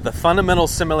clear that the fundamental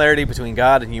similarity between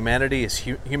God and humanity is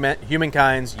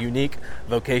humankind's unique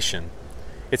vocation.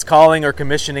 Its calling or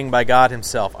commissioning by God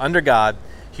Himself. Under God,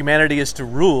 humanity is to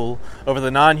rule over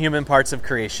the non-human parts of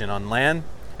creation on land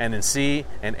and in sea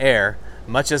and air,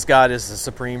 much as God is the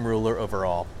supreme ruler over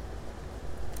all.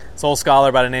 This old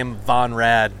scholar by the name of Von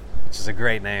Rad, which is a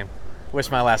great name. Wish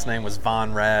my last name was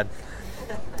Von Rad.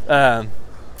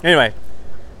 Anyway,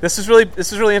 this is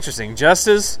really interesting. Just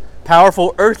as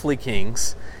powerful earthly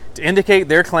kings, to indicate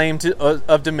their claim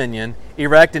of dominion,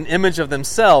 erect an image of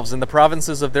themselves in the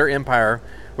provinces of their empire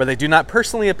where they do not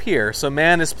personally appear, so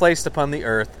man is placed upon the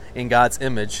earth in God's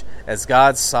image as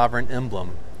God's sovereign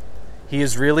emblem. He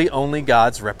is really only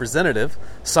God's representative,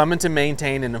 summoned to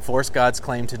maintain and enforce God's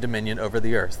claim to dominion over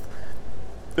the earth.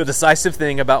 The decisive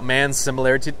thing about man's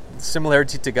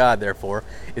similarity to God, therefore,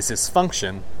 is his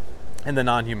function in the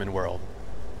non-human world.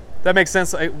 That makes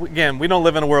sense. Again, we don't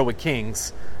live in a world with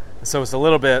kings, so it's a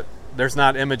little bit, there's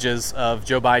not images of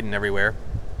Joe Biden everywhere,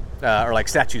 or like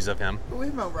statues of him. But we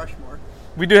have Mount Rushmore.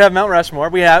 We do have Mount Rushmore.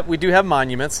 We do have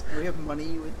monuments. We have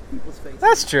money with people's faces.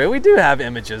 That's true. We do have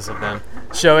images of them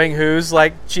showing who's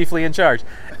like chiefly in charge.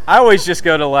 I always just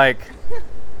go to like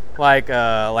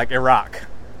Iraq.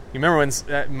 You remember when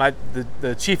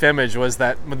the chief image was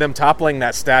that with them toppling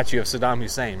that statue of Saddam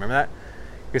Hussein? Remember that?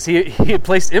 Because he had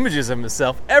placed images of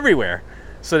himself everywhere,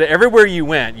 so that everywhere you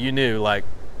went, you knew like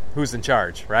who's in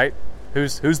charge, right?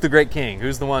 Who's the great king?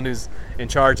 Who's the one who's in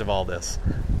charge of all this?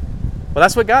 Well,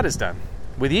 that's what God has done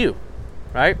with you,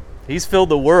 right? He's filled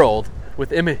the world with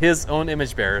His own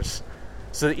image bearers,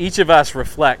 so that each of us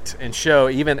reflect and show,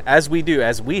 even as we do,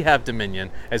 as we have dominion,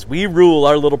 as we rule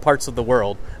our little parts of the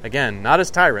world. Again, not as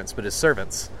tyrants, but as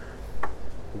servants.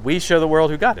 We show the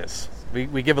world who God is.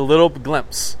 We give a little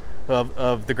glimpse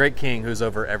of the great king who's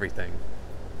over everything,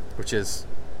 which is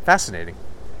fascinating.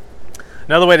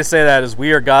 Another way to say that is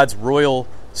we are God's royal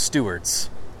stewards.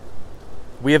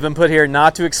 We have been put here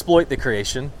not to exploit the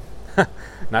creation,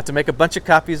 not to make a bunch of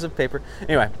copies of paper.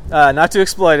 Anyway, not to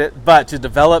exploit it, but to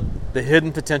develop the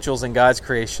hidden potentials in God's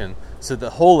creation so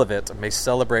the whole of it may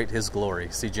celebrate His glory.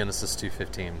 See Genesis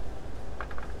 2:15.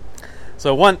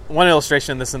 So one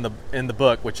illustration of this in the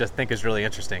book, which I think is really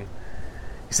interesting.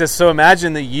 He says, so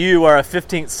imagine that you are a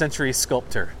 15th century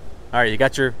sculptor. All right, you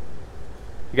got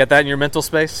that in your mental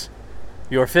space?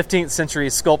 You're a 15th century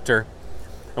sculptor.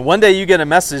 And one day you get a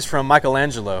message from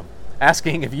Michelangelo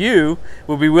asking if you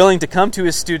would be willing to come to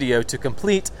his studio to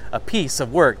complete a piece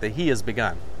of work that he has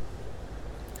begun.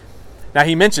 Now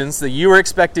he mentions that you are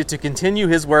expected to continue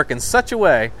his work in such a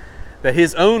way that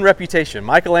his own reputation,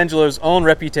 Michelangelo's own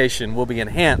reputation, will be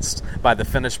enhanced by the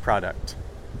finished product.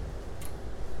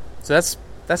 So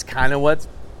that's kind of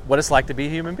what it's like to be a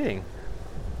human being.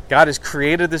 God has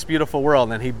created this beautiful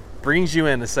world, and He brings you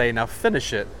in to say, now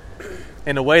finish it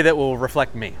in a way that will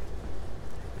reflect me.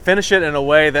 Finish it in a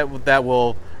way that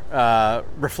will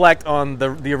reflect on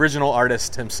the original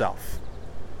artist himself.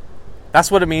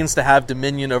 That's what it means to have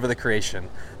dominion over the creation.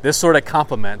 This sort of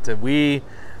compliment that we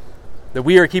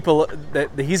are people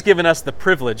that He's given us the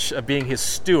privilege of being His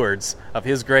stewards of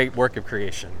His great work of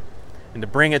creation, and to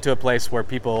bring it to a place where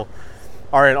people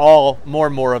are in awe more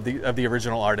and more of the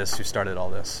original artists who started all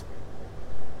this.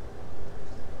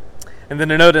 And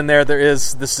then a note in there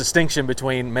is this distinction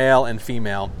between male and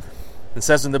female. It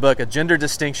says in the book, a gender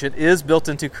distinction is built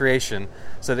into creation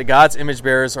so that God's image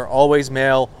bearers are always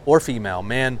male or female,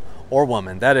 man or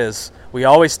woman. That is, we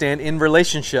always stand in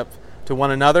relationship to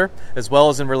one another as well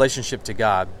as in relationship to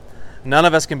God. None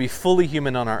of us can be fully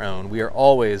human on our own. We are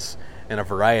always in a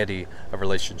variety of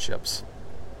relationships.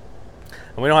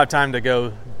 And we don't have time to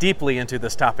go deeply into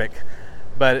this topic,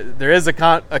 but there is a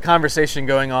conversation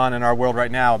going on in our world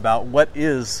right now about what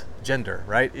is gender,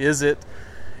 right? Is it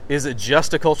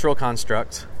just a cultural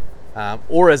construct,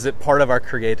 or is it part of our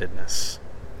createdness?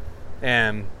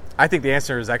 And I think the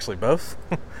answer is actually both.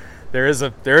 There is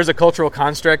a cultural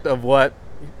construct of what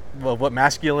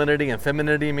masculinity and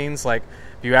femininity means. Like,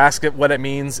 if you ask it what it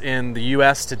means in the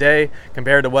U.S. today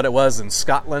compared to what it was in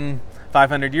Scotland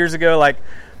 500 years ago, like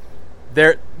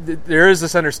there is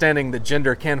this understanding that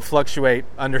gender can fluctuate.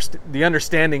 The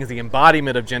understanding, the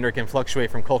embodiment of gender can fluctuate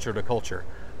from culture to culture.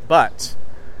 But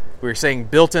we're saying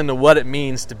built into what it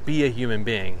means to be a human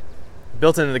being,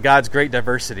 built into God's great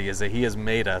diversity, is that He has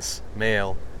made us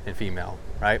male and female,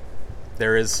 right?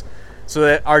 So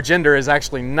that our gender is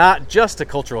actually not just a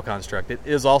cultural construct. It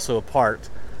is also a part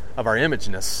of our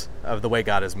imageness of the way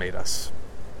God has made us.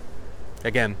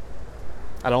 Again,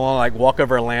 I don't want to walk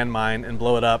over a landmine and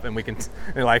blow it up, and we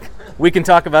can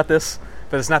talk about this,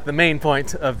 but it's not the main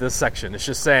point of this section. It's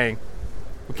just saying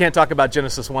we can't talk about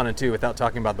Genesis 1 and 2 without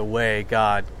talking about the way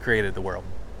God created the world,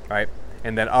 right?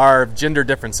 And that our gender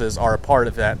differences are a part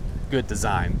of that good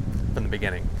design from the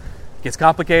beginning. It gets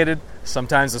complicated.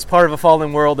 Sometimes as part of a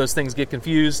fallen world, those things get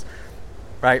confused,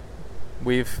 right?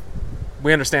 We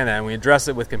understand that, and we address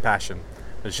it with compassion.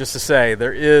 It's just to say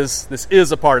this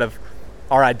is a part of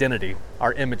our identity,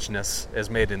 our imageness as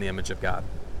made in the image of God.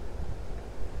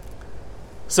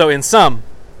 So in sum,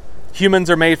 humans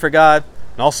are made for God,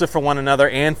 and also for one another,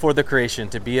 and for the creation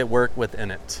to be at work within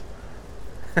it.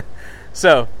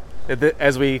 So,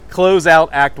 as we close out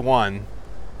Act 1,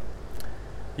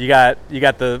 you got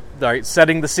the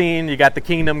setting the scene, you got the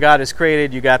kingdom God has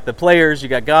created, you got the players, you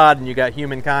got God, and you got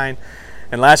humankind.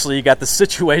 And lastly, you got the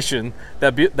situation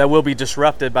that will be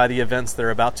disrupted by the events that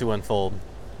are about to unfold.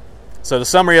 So the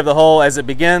summary of the whole, as it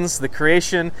begins, the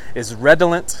creation is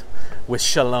redolent with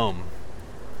shalom.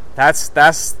 That's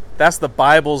the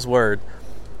Bible's word,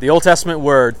 the Old Testament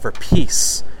word for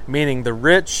peace, meaning the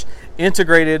rich,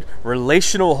 integrated,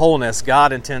 relational wholeness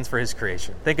God intends for His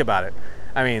creation. Think about it.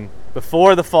 I mean,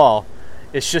 before the fall,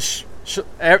 it's just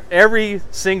every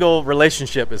single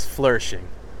relationship is flourishing,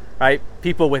 right?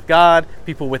 People with God,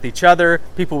 people with each other,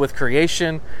 people with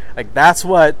creation. That's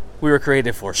what we were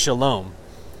created for, shalom.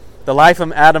 The life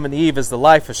of Adam and Eve is the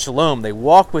life of shalom. They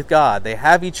walk with God. They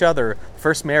have each other,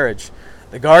 first marriage.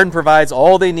 The garden provides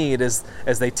all they need as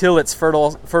they till its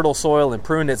fertile soil and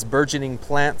prune its burgeoning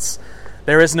plants.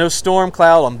 There is no storm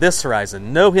cloud on this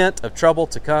horizon, no hint of trouble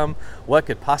to come. What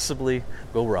could possibly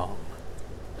go wrong?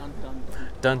 Dun, dun,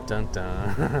 Dun, dun,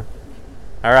 dun.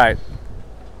 All right.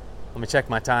 Let me check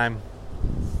my time.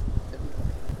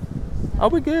 Oh,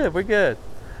 we're good.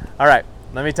 All right.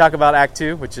 Let me talk about Act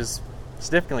 2, which is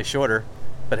significantly shorter,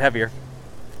 but heavier.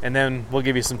 And then we'll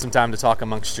give you some time to talk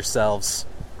amongst yourselves.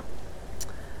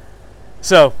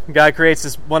 So, God creates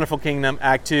this wonderful kingdom,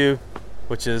 Act 2,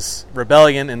 which is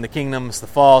rebellion in the kingdom. It's the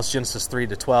fall. It's Genesis 3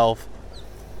 to 12.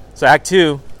 So Act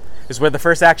 2 is where the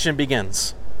first action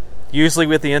begins, usually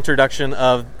with the introduction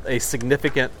of a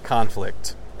significant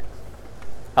conflict.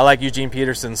 I like Eugene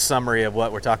Peterson's summary of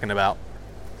what we're talking about.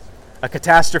 A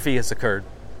catastrophe has occurred.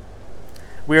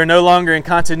 We are no longer in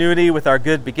continuity with our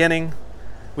good beginning.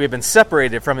 We have been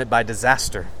separated from it by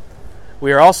disaster.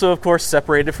 We are also, of course,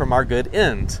 separated from our good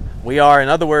end. We are, in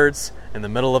other words, in the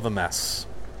middle of a mess.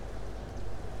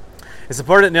 It's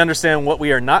important to understand what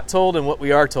we are not told and what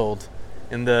we are told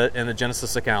in the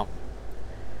Genesis account.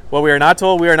 What we are not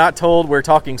told where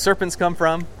talking serpents come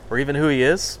from, or even who he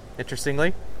is,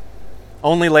 interestingly.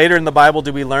 Only later in the Bible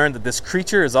do we learn that this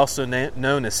creature is also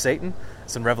known as Satan.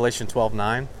 It's in Revelation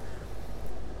 12:9.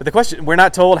 But the question, we're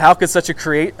not told how could such a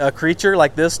creature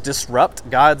like this disrupt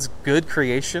God's good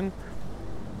creation?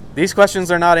 These questions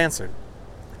are not answered,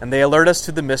 and they alert us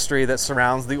to the mystery that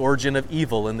surrounds the origin of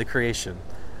evil in the creation.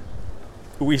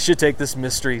 We should take this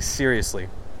mystery seriously.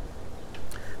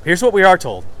 Here's what we are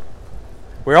told.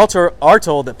 We are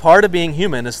told that part of being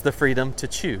human is the freedom to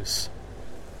choose.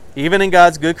 Even in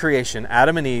God's good creation,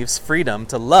 Adam and Eve's freedom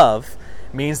to love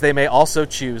means they may also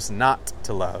choose not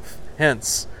to love.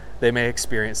 Hence, they may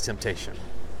experience temptation.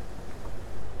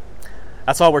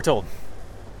 That's all we're told.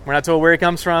 We're not told where he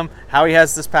comes from, how he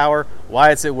has this power,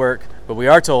 why it's at work, but we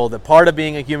are told that part of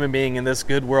being a human being in this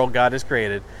good world God has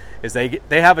created is they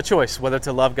have a choice whether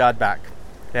to love God back.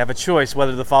 They have a choice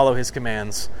whether to follow his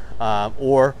commands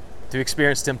or to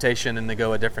experience temptation and to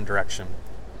go a different direction.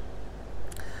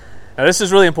 Now, this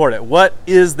is really important. What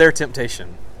is their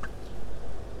temptation?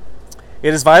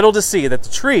 It is vital to see that the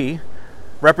tree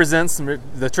represents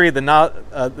the tree of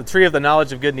the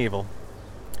knowledge of good and evil.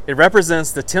 It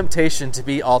represents the temptation to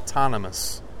be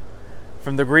autonomous.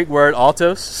 From the Greek word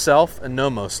autos, self, and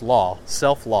nomos, law,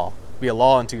 self-law. Be a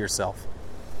law unto yourself.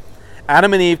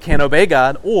 Adam and Eve can obey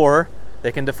God, or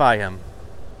they can defy him.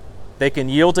 They can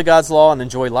yield to God's law and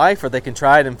enjoy life, or they can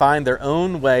try it and find their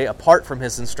own way apart from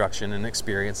his instruction and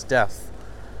experience death.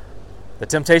 The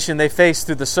temptation they face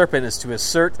through the serpent is to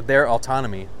assert their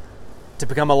autonomy, to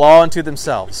become a law unto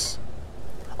themselves.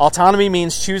 Autonomy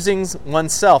means choosing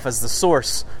oneself as the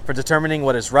source for determining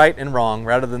what is right and wrong,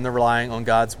 rather than relying on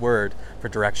God's word for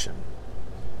direction.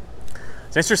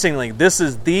 So interestingly, this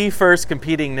is the first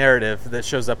competing narrative that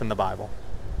shows up in the Bible.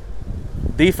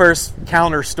 The first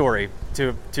counter story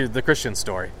to the Christian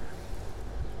story.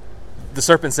 The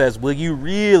serpent says, will you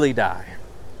really die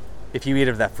if you eat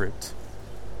of that fruit?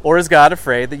 Or is God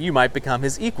afraid that you might become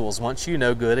his equals once you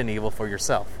know good and evil for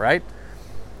yourself, right?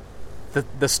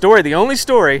 The story, the only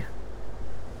story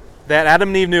that Adam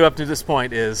and Eve knew up to this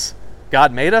point is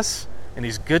God made us, and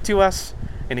he's good to us,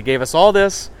 and he gave us all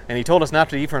this, and he told us not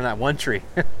to eat from that one tree.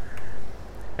 And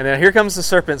then here comes the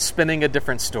serpent spinning a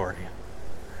different story.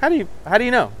 How do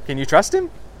you know? Can you trust him?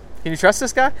 Can you trust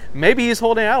this guy? Maybe he's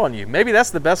holding out on you. Maybe that's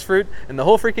the best fruit in the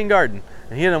whole freaking garden,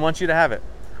 and he doesn't want you to have it.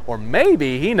 Or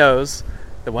maybe he knows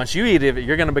that once you eat it,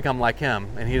 you're going to become like him,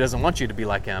 and he doesn't want you to be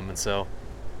like him. And so,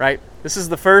 right? This is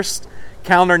the first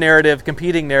counter narrative,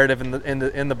 competing narrative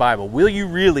in the Bible. Will you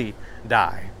really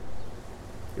die?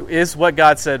 Is what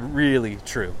God said really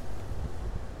true?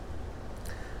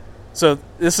 So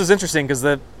this is interesting because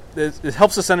it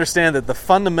helps us understand that the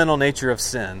fundamental nature of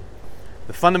sin,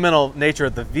 the fundamental nature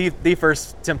of the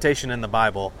first temptation in the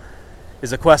Bible,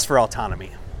 is a quest for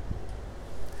autonomy.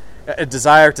 A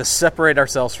desire to separate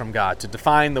ourselves from God, to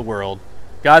define the world.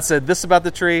 God said this about the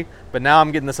tree, but now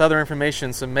I'm getting this other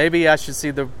information, so maybe I should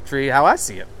see the tree how I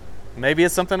see it. Maybe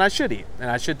it's something I should eat, and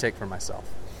I should take for myself.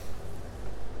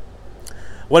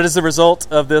 What is the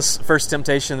result of this first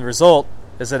temptation? The result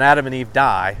is that Adam and Eve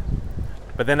die,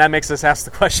 but then that makes us ask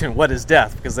the question, what is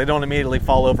death? Because they don't immediately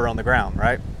fall over on the ground,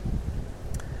 right?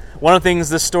 One of the things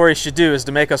this story should do is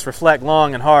to make us reflect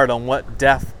long and hard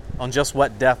on just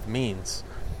what death means.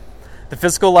 The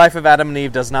physical life of Adam and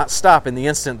Eve does not stop in the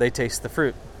instant they taste the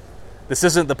fruit. This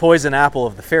isn't the poison apple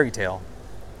of the fairy tale,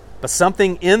 but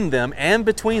something in them and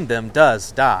between them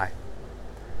does die.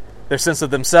 Their sense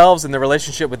of themselves and their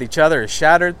relationship with each other is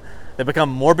shattered. They become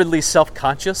morbidly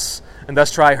self-conscious and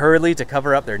thus try hurriedly to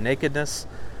cover up their nakedness.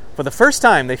 For the first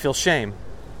time, they feel shame.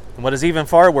 And what is even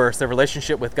far worse, their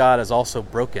relationship with God is also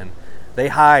broken. They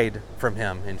hide from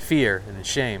him in fear and in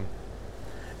shame.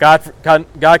 God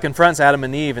confronts Adam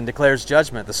and Eve and declares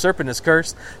judgment. The serpent is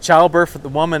cursed, childbirth for the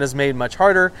woman is made much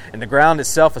harder, and the ground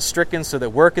itself is stricken so that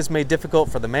work is made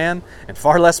difficult for the man and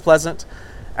far less pleasant.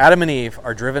 Adam and Eve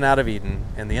are driven out of Eden,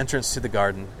 and the entrance to the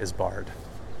garden is barred.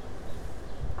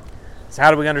 So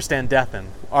how do we understand death then?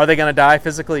 Are they going to die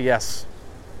physically? Yes.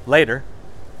 Later.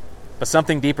 But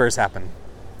something deeper has happened.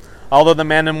 Although the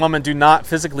man and woman do not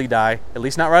physically die, at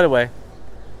least not right away,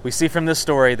 we see from this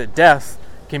story that death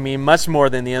can mean much more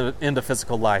than the end of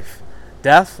physical life.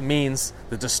 Death means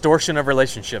the distortion of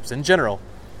relationships in general,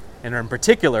 and in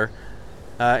particular,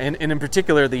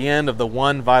 the end of the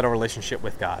one vital relationship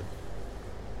with God.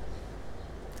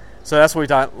 So that's what we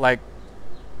thought. Like,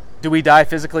 do we die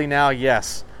physically now?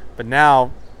 Yes, but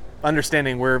now,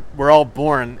 understanding we're all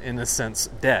born in a sense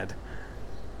dead,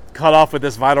 cut off with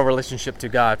this vital relationship to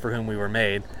God for whom we were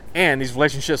made, and these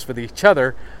relationships with each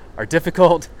other are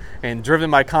difficult and driven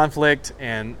by conflict,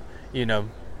 and it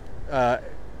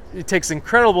takes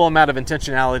incredible amount of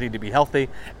intentionality to be healthy,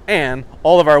 and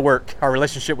all of our work, our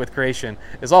relationship with creation,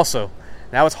 is also,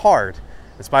 now it's hard.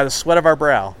 It's by the sweat of our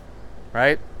brow,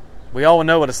 right? We all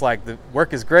know what it's like. The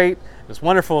work is great, it's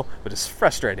wonderful, but it's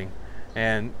frustrating,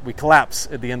 and we collapse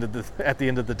at the end of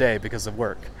the day because of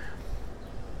work.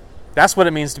 That's what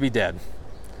it means to be dead.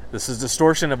 This is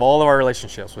distortion of all of our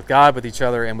relationships with God, with each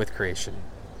other, and with creation.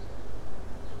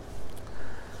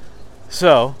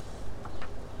 So,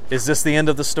 is this the end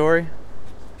of the story?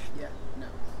 Yeah, no.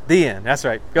 The end. That's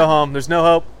right. Go home. There's no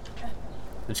hope.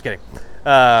 I'm just kidding.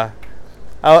 Let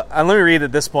me read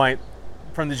at this point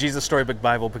from the Jesus Storybook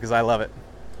Bible because I love it.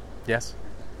 Yes?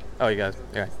 Oh, you guys.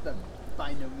 Yeah. It's the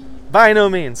by no means. By no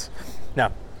means.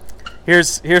 No.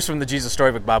 Here's from the Jesus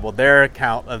Storybook Bible, their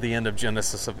account of the end of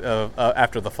Genesis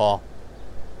after the fall.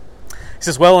 He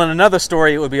says, well, in another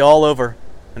story it would be all over,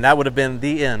 and that would have been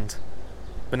the end.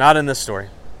 But not in this story.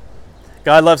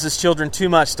 God loves his children too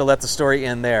much to let the story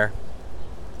end there.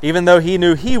 Even though he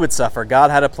knew he would suffer,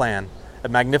 God had a plan, a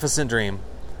magnificent dream.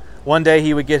 One day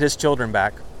he would get his children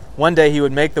back. One day he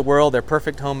would make the world their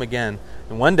perfect home again,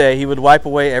 and one day he would wipe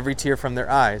away every tear from their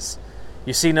eyes.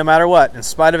 You see, no matter what, in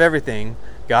spite of everything,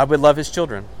 God would love his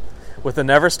children with a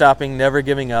never stopping, never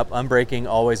giving up, unbreaking,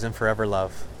 always and forever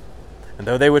love. And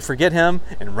though they would forget him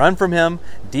and run from him,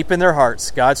 deep in their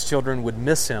hearts, God's children would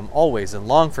miss him always and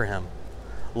long for him.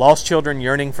 Lost children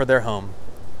yearning for their home.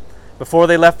 Before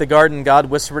they left the garden, God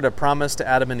whispered a promise to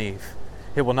Adam and Eve.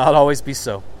 It will not always be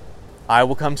so. I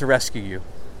will come to rescue you.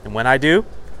 And when I do,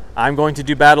 I'm going to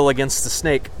do battle against the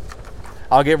snake.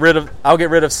 I'll get rid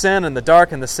of sin and the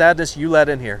dark and the sadness you let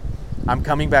in here. I'm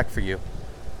coming back for you.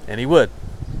 And he would.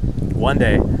 One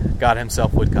day, God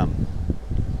himself would come.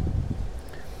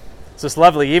 So it's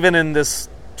lovely, even in this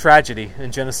tragedy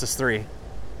in Genesis 3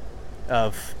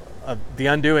 of the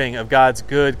undoing of God's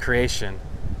good creation.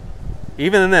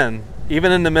 Even then,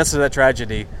 even in the midst of that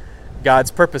tragedy, God's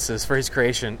purposes for his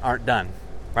creation aren't done,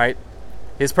 right?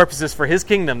 His purposes for his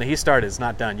kingdom that he started is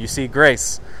not done. You see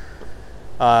grace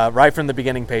right from the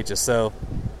beginning pages. So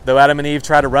though Adam and Eve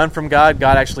try to run from God,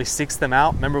 God actually seeks them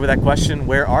out. Remember with that question,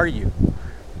 where are you?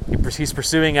 He's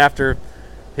pursuing after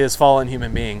his fallen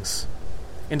human beings.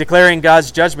 In declaring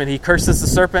God's judgment, he curses the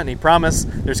serpent and he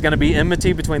promised there's going to be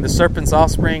enmity between the serpent's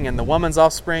offspring and the woman's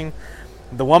offspring.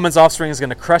 The woman's offspring is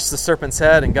going to crush the serpent's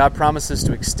head, and God promises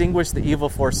to extinguish the evil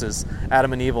forces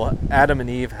Adam and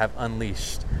Eve have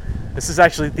unleashed. This is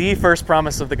actually the first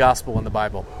promise of the gospel in the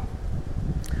Bible.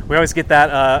 We always get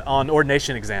that on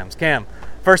ordination exams. Cam,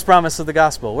 first promise of the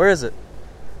gospel. Where is it?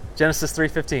 Genesis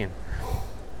 3:15.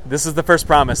 This is the first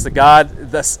promise that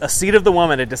God, a seed of the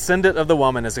woman, a descendant of the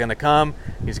woman is going to come.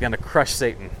 He's going to crush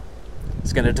Satan.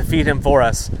 He's going to defeat him for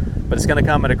us, but it's going to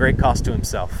come at a great cost to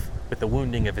himself with the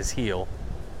wounding of his heel,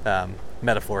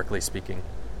 metaphorically speaking.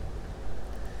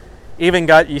 Even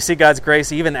God, you see God's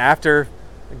grace even after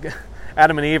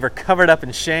Adam and Eve are covered up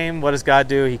in shame. What does God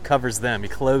do? He covers them. He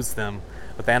clothes them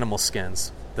with animal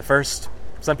skins. The first,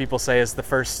 some people say, is the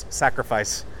first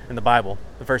sacrifice in the Bible,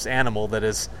 the first animal that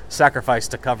is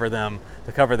sacrificed to cover them,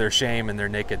 to cover their shame and their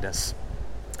nakedness.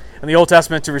 In the Old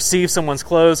Testament, to receive someone's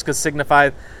clothes could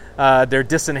signify their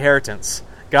disinheritance.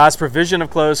 God's provision of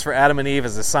clothes for Adam and Eve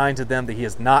is a sign to them that he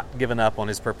has not given up on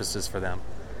his purposes for them.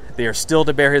 They are still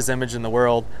to bear his image in the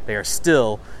world. They are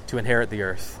still to inherit the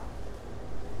earth.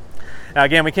 Now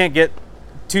again, we can't get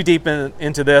too deep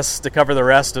into this to cover the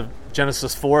rest of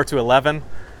Genesis 4 to 11.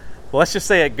 Well, let's just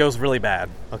say it goes really bad,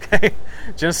 okay?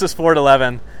 Genesis 4 to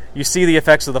 11, you see the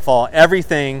effects of the fall.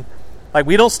 Everything, like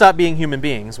we don't stop being human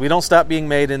beings. We don't stop being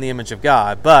made in the image of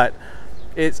God, but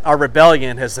our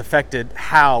rebellion has affected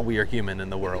how we are human in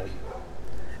the world.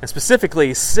 And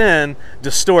specifically, sin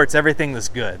distorts everything that's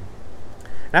good.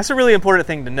 And that's a really important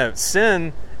thing to note.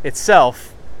 Sin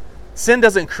itself, sin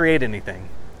doesn't create anything.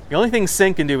 The only thing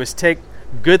sin can do is take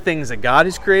good things that God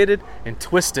has created and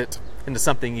twist it into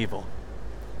something evil.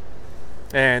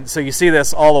 And so you see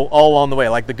this all along the way,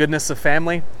 like the goodness of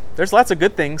family. There's lots of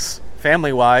good things,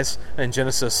 family-wise, in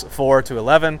Genesis 4 to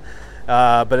 11,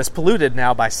 but it's polluted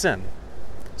now by sin.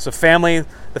 So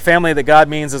the family that God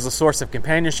means as a source of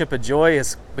companionship and joy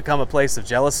has become a place of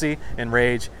jealousy and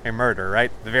rage and murder,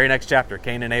 right? The very next chapter,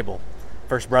 Cain and Abel,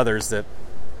 first brothers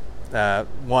that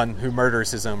one who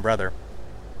murders his own brother.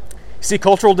 You see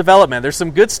cultural development. There's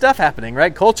some good stuff happening,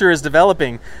 right? Culture is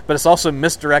developing, but it's also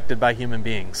misdirected by human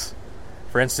beings.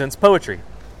 For instance, poetry.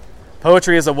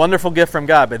 Poetry is a wonderful gift from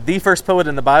God, but the first poet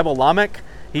in the Bible, Lamech,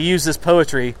 he uses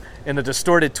poetry in a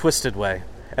distorted, twisted way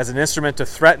as an instrument to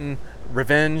threaten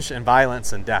revenge and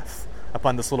violence and death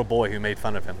upon this little boy who made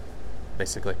fun of him,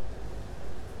 basically.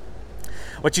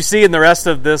 What you see in the rest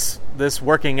of this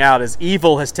working out is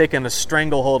evil has taken a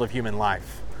stranglehold of human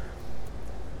life.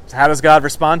 So how does God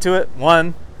respond to it?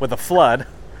 One, with a flood,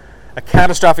 a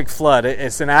catastrophic flood.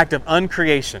 It's an act of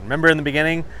uncreation. Remember in the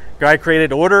beginning, God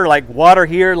created order, like water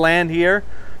here, land here,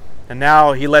 and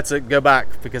now he lets it go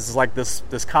back because it's like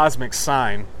this cosmic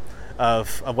sign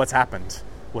of what's happened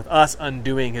with us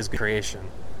undoing his creation.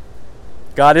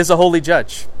 God is a holy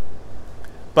judge,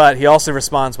 but he also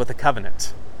responds with a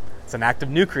covenant. It's an act of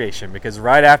new creation because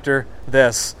right after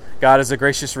this, God is a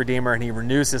gracious redeemer and he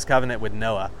renews his covenant with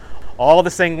Noah. All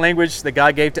the same language that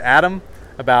God gave to Adam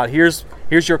about here's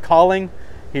your calling,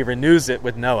 he renews it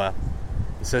with Noah.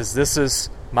 He says, this is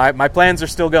my plans are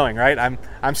still going, right?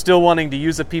 I'm still wanting to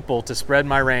use a people to spread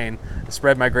my reign, to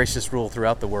spread my gracious rule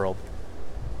throughout the world.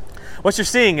 What you're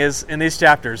seeing is, in these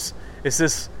chapters, is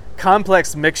this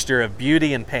complex mixture of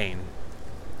beauty and pain,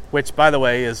 which, by the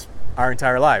way, is our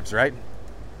entire lives, right?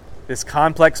 This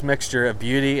complex mixture of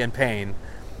beauty and pain.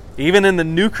 Even in the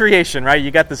new creation, right?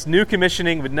 You got this new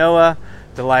commissioning with Noah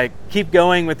to keep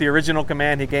going with the original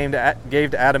command he gave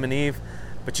to Adam and Eve.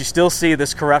 But you still see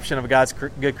this corruption of God's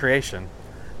good creation.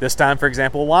 This time, for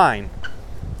example, wine.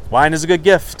 Wine is a good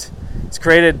gift. It's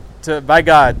created by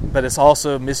God, but it's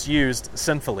also misused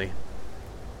sinfully.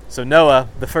 So Noah,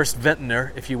 the first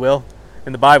vintner, if you will,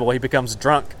 in the Bible, he becomes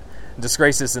drunk and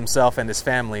disgraces himself and his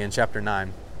family in chapter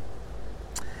 9.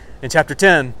 In chapter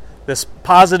 10, this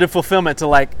positive fulfillment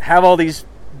to have all these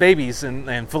babies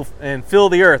and fill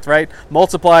the earth, right?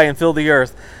 Multiply and fill the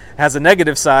earth, has a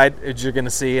negative side, as you're going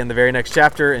to see in the very next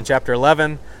chapter, in chapter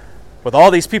 11. With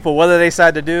all these people, what do they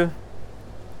decide to do?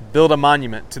 Build a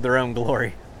monument to their own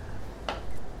glory.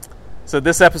 So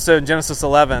this episode in Genesis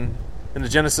 11, in the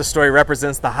Genesis story,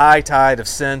 represents the high tide of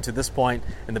sin to this point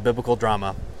in the biblical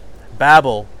drama.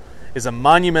 Babel is a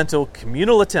monumental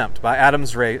communal attempt by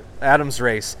Adam's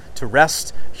race to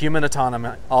wrest human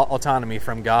autonomy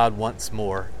from God once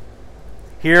more.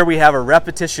 Here we have a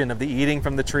repetition of the eating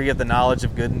from the tree of the knowledge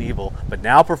of good and evil, but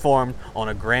now performed on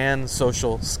a grand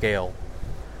social scale.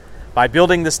 By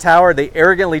building this tower, they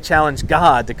arrogantly challenge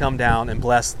God to come down and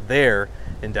bless their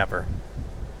endeavor.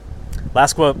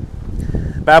 Last quote.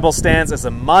 Babel stands as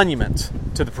a monument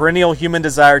to the perennial human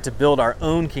desire to build our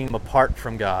own kingdom apart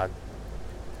from God.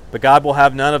 But God will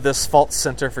have none of this false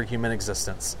center for human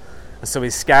existence, and so he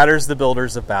scatters the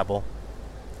builders of Babel.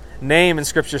 Name in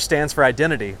Scripture stands for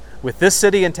identity. With this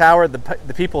city and tower,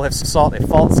 the people have sought a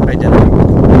false identity,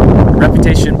 a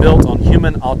reputation built on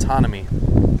human autonomy.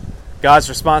 God's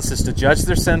response is to judge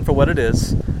their sin for what it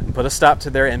is and put a stop to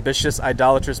their ambitious,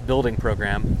 idolatrous building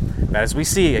program. But as we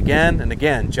see again and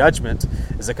again, judgment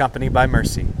is accompanied by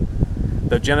mercy.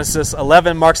 Though Genesis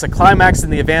 11 marks a climax in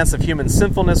the advance of human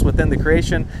sinfulness within the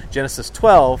creation, Genesis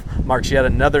 12 marks yet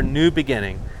another new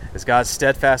beginning as God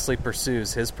steadfastly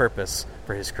pursues his purpose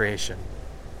for his creation.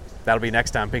 That'll be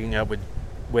next time, picking up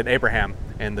with Abraham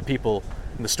and the people,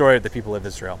 and the story of the people of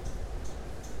Israel.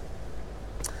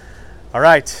 All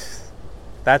right,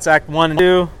 that's Act 1 and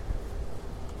 2.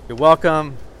 You're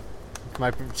welcome.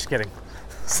 Just kidding.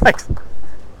 It's like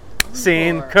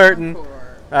scene, curtain.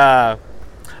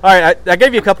 All right, I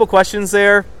gave you a couple questions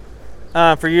there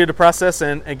for you to process.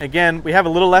 And again, we have a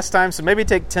little less time, so maybe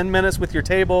take 10 minutes with your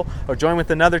table or join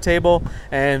with another table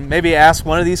and maybe ask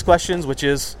one of these questions, which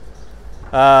is,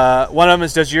 one of them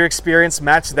is, does your experience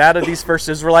match that of these first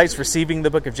Israelites receiving the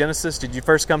book of Genesis? Did you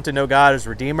first come to know God as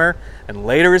Redeemer and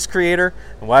later as Creator?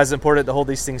 And why is it important to hold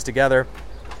these things together?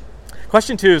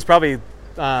 Question 2 is probably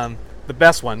the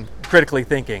best one, critically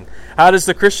thinking. How does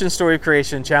the Christian story of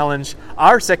creation challenge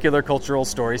our secular cultural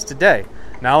stories today?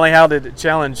 Not only how did it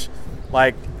challenge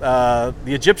the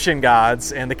Egyptian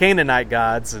gods and the Canaanite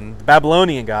gods and the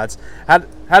Babylonian gods, how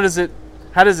does it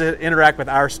interact with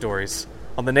our stories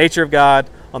on the nature of God,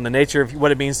 on the nature of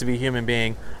what it means to be a human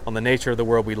being, on the nature of the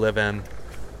world we live in?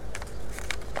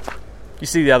 You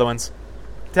see the other ones.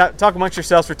 Talk amongst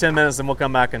yourselves for 10 minutes and we'll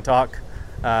come back and talk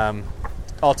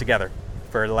all together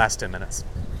for the last 10 minutes.